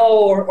 oh no,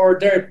 or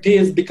they're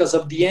pissed because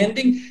of the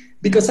ending.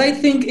 Because I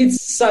think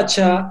it's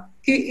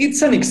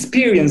it's an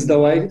experience,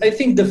 though. I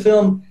think the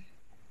film,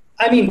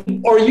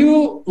 or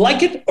you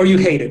like it or you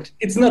hate it.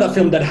 It's not a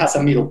film that has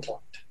a middle point.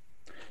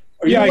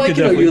 Or yeah, you I like could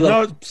it, definitely.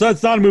 or you So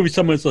it's not a movie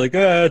someone's like,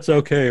 it's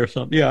okay or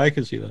something. Yeah, I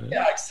can see that.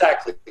 Yeah,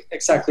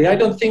 exactly. I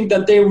don't think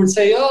that they would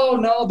say, oh,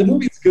 no, the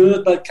movie's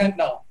good, but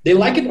no. They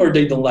like it or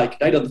they don't like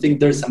it. I don't think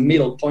there's a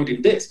middle point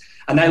in this.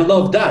 And I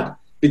love that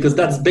because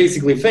that's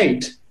basically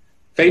Fate.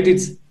 Fate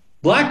is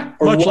black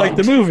or much white. like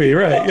the movie,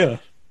 right? Yeah.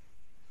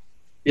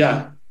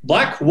 Yeah,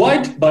 black,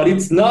 white, but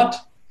it's not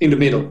in the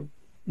middle.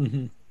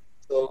 Mm-hmm.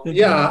 So,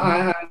 yeah,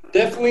 I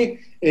definitely...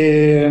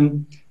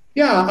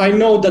 I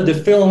know that the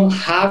film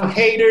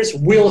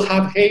will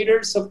have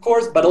haters, of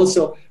course, but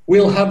also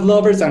will have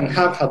lovers and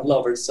have had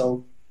lovers.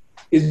 So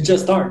it's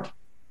just art.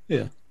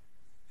 Yeah.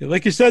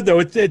 Like you said, though,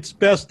 it's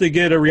best to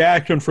get a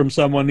reaction from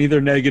someone,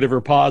 either negative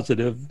or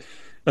positive,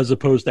 as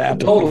opposed to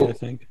apathy, totally. I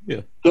think.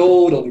 Yeah.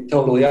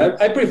 Totally.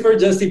 I prefer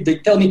just if they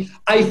tell me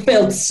I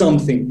felt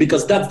something,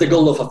 because that's the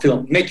goal of a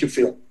film, make you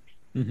feel.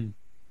 Mm-hmm.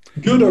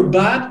 Good or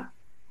bad,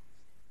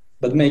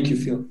 but make you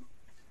feel.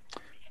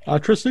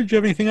 Tristan, do you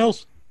have anything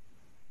else?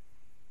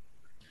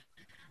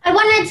 I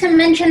wanted to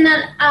mention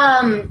that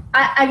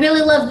I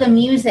really love the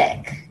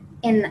music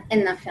in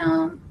the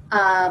film,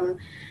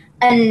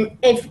 and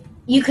if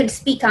you could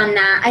speak on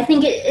that, I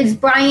think it is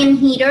Brian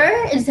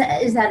Heater. Is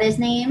that his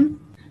name?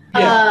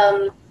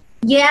 Yeah.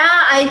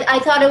 I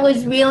thought it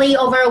was really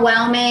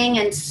overwhelming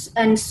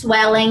and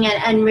swelling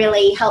and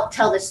really helped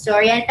tell the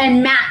story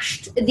and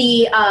matched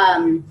the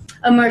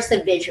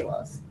immersive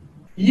visuals.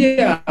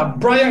 Yeah,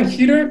 Brian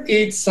Heater,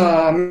 it's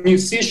a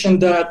musician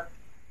that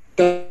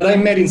I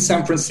met in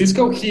San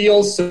Francisco. He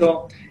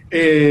also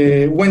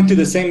went to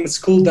the same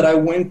school that I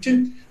went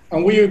to,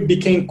 and we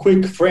became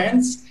quick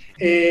friends.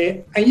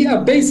 And yeah,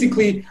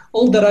 basically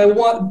all that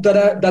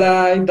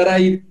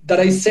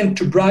I sent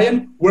to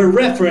Brian were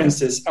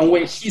references. And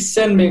when he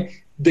sent me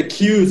the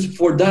cues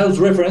for those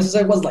references,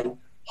 I was like,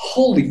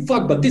 "Holy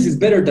fuck!" But this is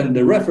better than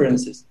the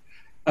references.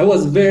 I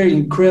was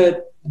very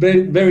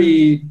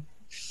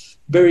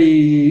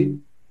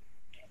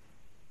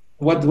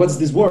what's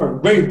this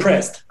word? Very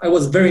impressed. I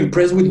was very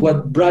impressed with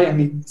what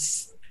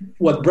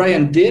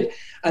Brian did.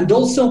 And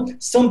also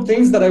some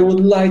things that I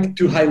would like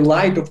to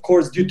highlight, of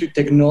course, due to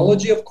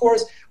technology, of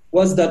course,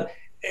 was that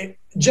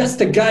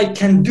just a guy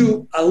can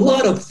do a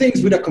lot of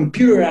things with a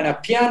computer and a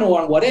piano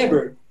and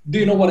whatever. Do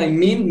you know what I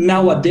mean?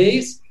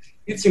 Nowadays,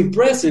 it's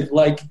impressive.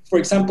 Like, for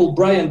example,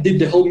 Brian did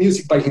the whole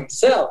music by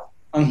himself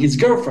and his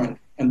girlfriend,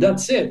 and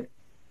that's it.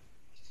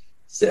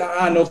 So,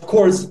 and of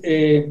course,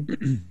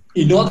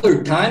 in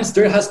other times,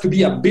 there has to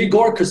be a big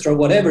orchestra,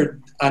 whatever.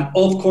 And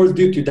of course,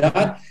 due to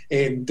that,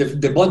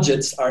 the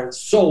budgets are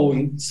so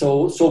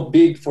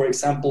big. For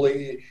example,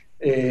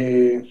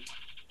 in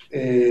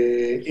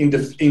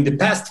the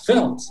past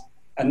films,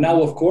 and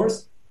now, of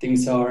course,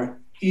 things are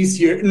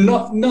easier.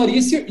 Not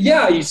easier.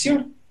 Yeah,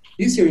 easier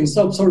in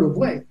some sort of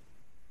way.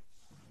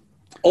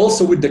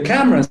 Also with the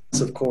cameras,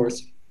 of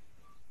course.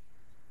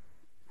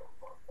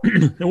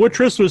 And what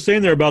Tris was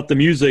saying there about the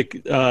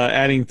music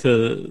adding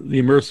to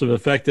the immersive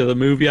effect of the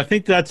movie, I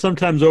think that's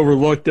sometimes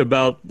overlooked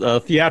about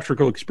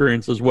theatrical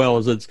experience as well,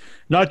 as it's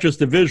not just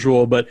the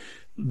visual, but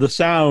the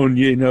sound,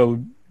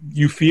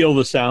 you feel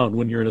the sound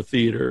when you're in a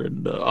theater,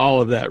 and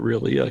all of that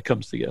really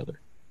comes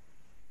together.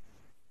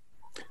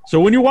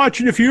 So when you're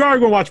watching, if you are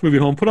going to watch a movie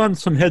at home, put on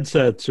some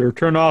headsets or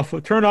turn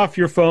off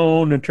your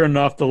phone and turn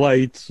off the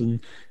lights,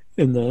 and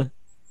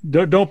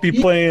don't be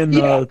playing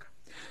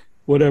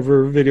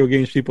whatever video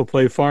games people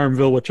play,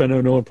 Farmville, which I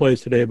know no one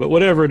plays today, but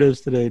whatever it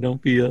is today,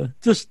 don't be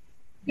just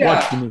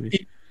watch the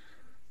movie.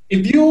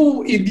 If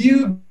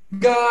you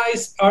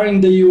guys are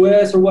in the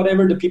US or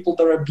whatever, the people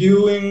that are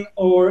viewing,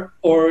 or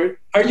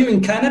are you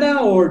in Canada,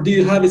 or do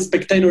you have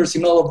spectators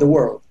in all of the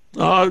world?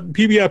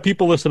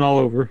 People listen all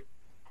over.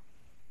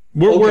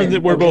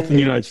 We're both in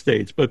the United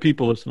States, but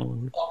people listen all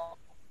over.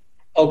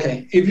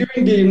 Okay, if you're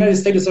in the United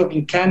States or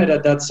in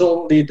Canada, that's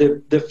only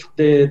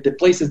the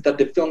places that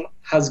the film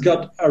has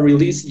got a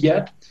release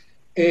yet.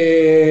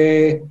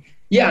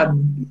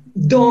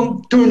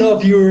 Don't turn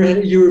off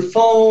your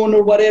phone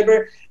or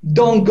whatever.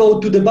 Don't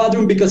go to the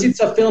bathroom, because it's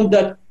a film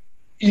that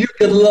you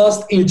get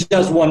lost in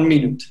just 1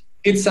 minute.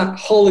 It's a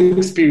whole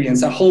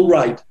experience, a whole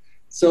ride.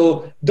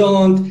 So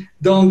don't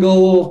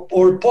go,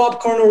 or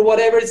popcorn or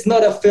whatever. It's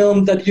not a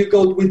film that you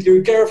go with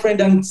your girlfriend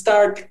and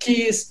start to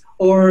kiss,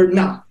 or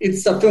no.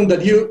 It's a film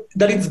that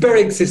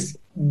it's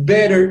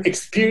better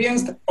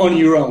experienced on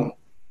your own,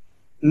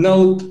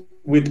 not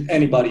with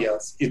anybody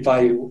else, if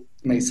I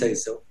may say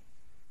so.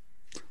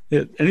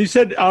 Yeah, and he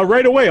said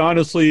right away,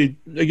 honestly,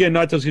 again,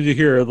 not just because you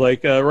hear it,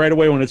 like right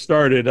away when it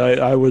started,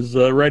 I was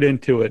right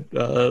into it.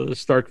 The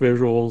stark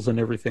visuals and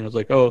everything. I was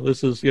like, oh,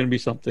 this is going to be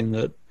something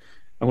that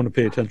I want to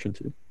pay attention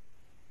to.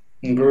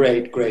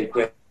 Great.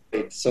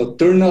 So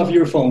turn off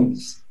your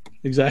phones.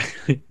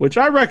 Exactly, which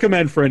I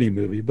recommend for any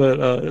movie, but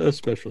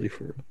especially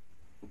for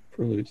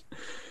movies.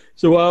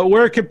 So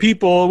where can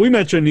people, we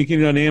mentioned you can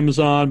get on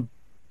Amazon.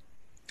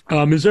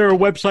 Is there a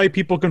website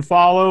people can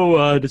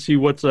follow to see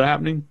what's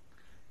happening?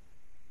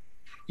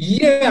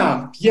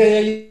 Yeah,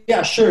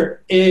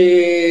 sure.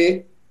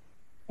 We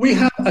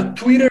have a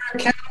Twitter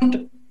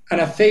account and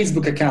a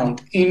Facebook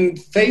account. In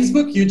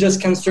Facebook, you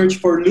just can search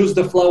for Lose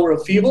the Flower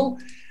of Evil.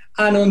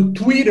 And on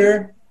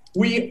Twitter,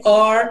 we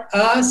are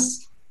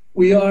as,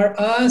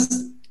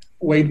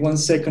 wait 1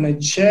 second, I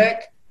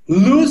check,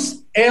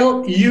 Luz,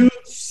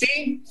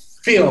 L-U-C,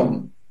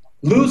 Film.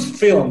 Luz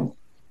Film.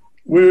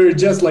 We're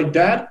just like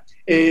that.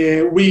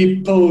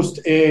 We post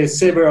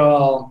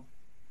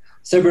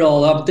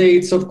several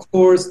updates, of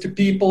course, to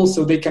people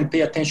so they can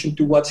pay attention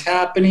to what's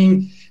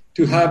happening,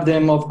 to have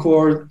them, of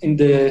course, in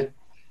the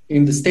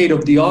state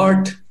of the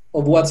art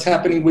of what's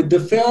happening with the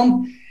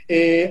film.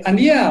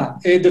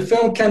 The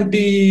film can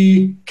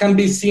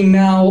be seen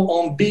now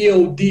on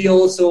VOD,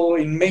 also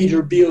in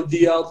major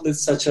VOD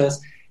outlets such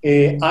as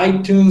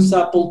iTunes,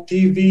 Apple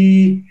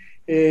TV,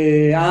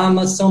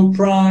 Amazon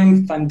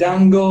Prime,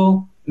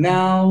 Fandango,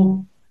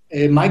 Now,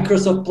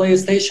 Microsoft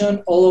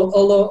PlayStation,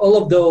 all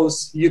of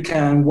those, you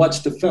can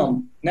watch the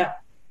film now.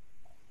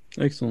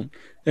 Excellent.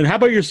 And how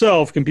about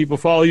yourself? Can people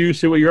follow you,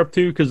 see what you're up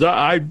to? Because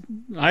I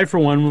for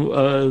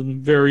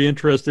one, very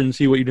interested in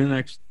see what you do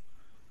next.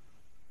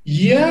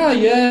 Yeah.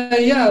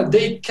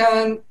 They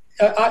can.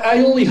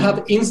 I only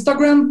have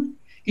Instagram.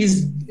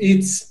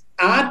 It's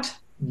at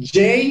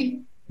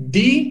JDEA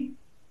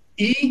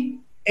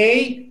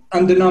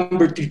and the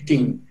number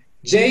 13.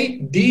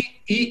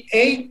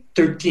 JDEA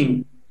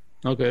 13.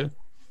 Okay. All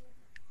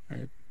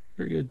right.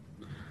 Very good.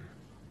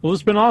 Well,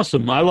 it's been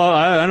awesome.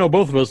 I know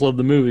both of us love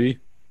the movie,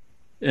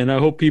 and I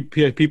hope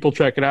people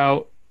check it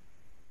out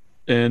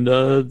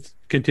and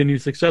continue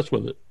success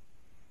with it.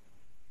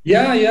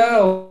 Yeah,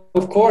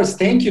 of course.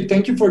 Thank you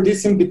for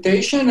this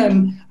invitation,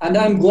 and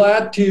I'm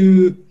glad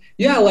to,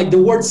 like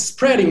the word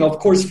spreading, of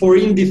course, for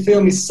indie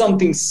film is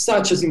something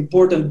such as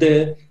important,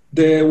 the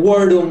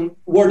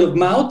word of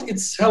mouth,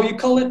 it's how you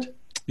call it?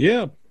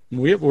 Yeah,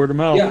 we have word of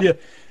mouth. Yeah.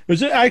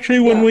 Was it actually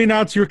when we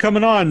announced you were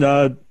coming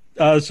on,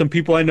 some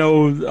people I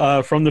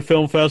know from the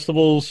film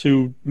festivals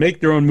who make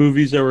their own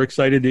movies that were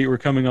excited that you were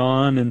coming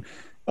on, and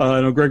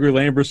I know Gregory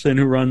Lamberson,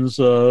 who runs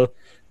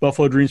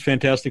Buffalo Dreams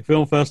Fantastic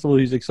Film Festival.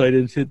 He's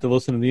excited to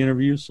listen to the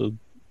interview. So,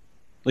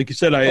 like you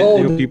said,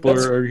 people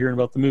are hearing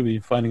about the movie,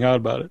 finding out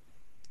about it.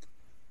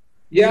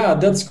 Yeah,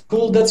 that's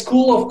cool. That's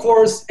cool, of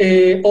course.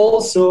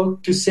 Also,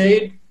 to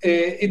say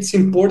it's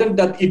important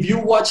that if you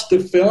watch the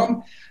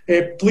film,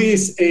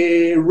 please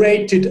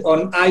rate it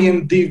on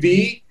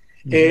IMDb.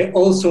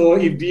 Also,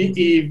 if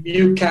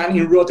you can,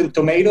 in Rotten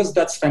Tomatoes,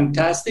 that's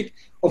fantastic.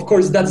 Of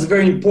course, that's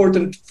very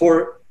important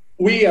for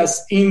we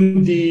as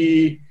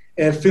indie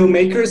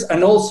filmmakers,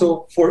 and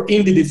also for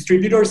indie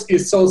distributors.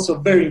 It's also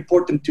very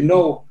important to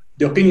know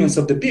the opinions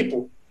of the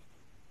people.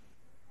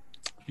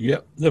 Yeah,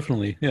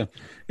 definitely. Yeah.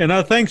 And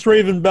thanks,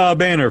 Raven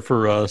Banner,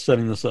 for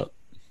setting this up.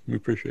 We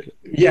appreciate it.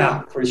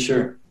 Yeah, for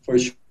sure.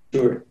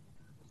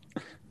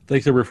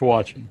 Thanks, everybody, for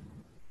watching.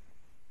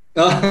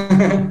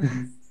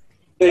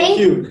 Thank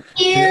you.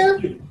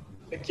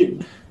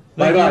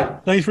 Bye-bye.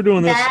 Thanks for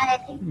doing this.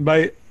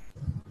 Bye.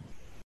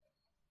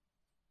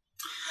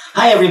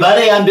 Hi,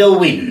 everybody. I'm Bill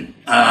Whedon.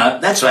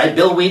 That's right,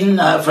 Bill Whedon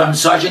from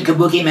Sergeant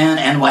Kabuki Man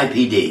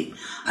NYPD.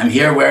 I'm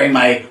here wearing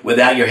my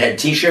Without Your Head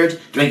t-shirt,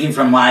 drinking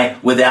from my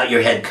Without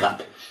Your Head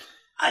cup.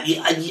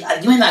 You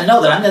may not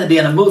know that I'm going to be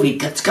in a movie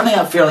that's coming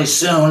out fairly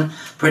soon,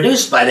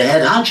 produced by the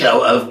head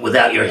honcho of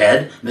Without Your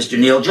Head, Mr.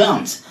 Neil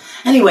Jones.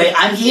 Anyway,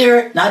 I'm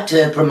here not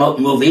to promote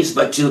movies,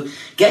 but to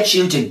get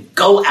you to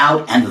go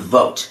out and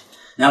vote.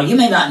 Now, you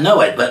may not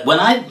know it, but when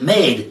I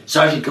made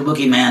Sergeant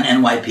Kabuki Man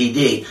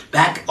NYPD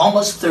back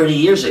almost 30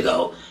 years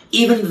ago,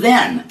 even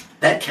then,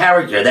 that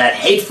character, that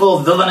hateful,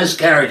 villainous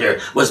character,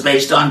 was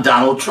based on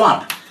Donald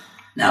Trump.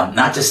 Now,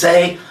 not to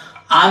say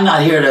I'm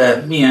not here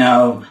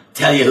to,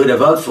 tell you who to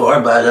vote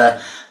for,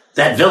 but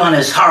that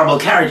villainous, horrible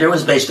character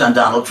was based on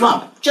Donald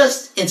Trump,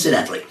 just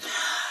incidentally.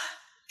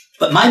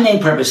 But my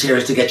main purpose here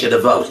is to get you to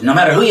vote, no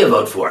matter who you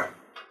vote for.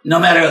 No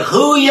matter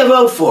who you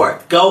vote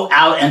for, go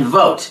out and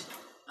vote.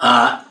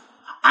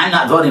 I'm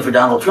not voting for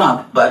Donald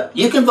Trump, but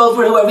you can vote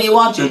for whoever you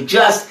want to.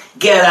 Just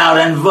get out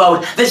and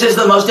vote. This is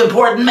the most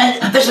important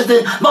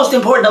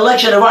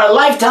election of our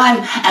lifetime,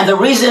 and the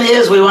reason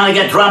is we want to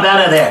get Trump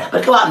out of there.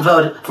 But go out and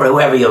vote for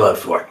whoever you vote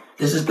for.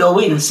 This is Bill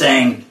Wheaton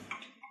saying,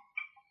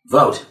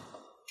 vote.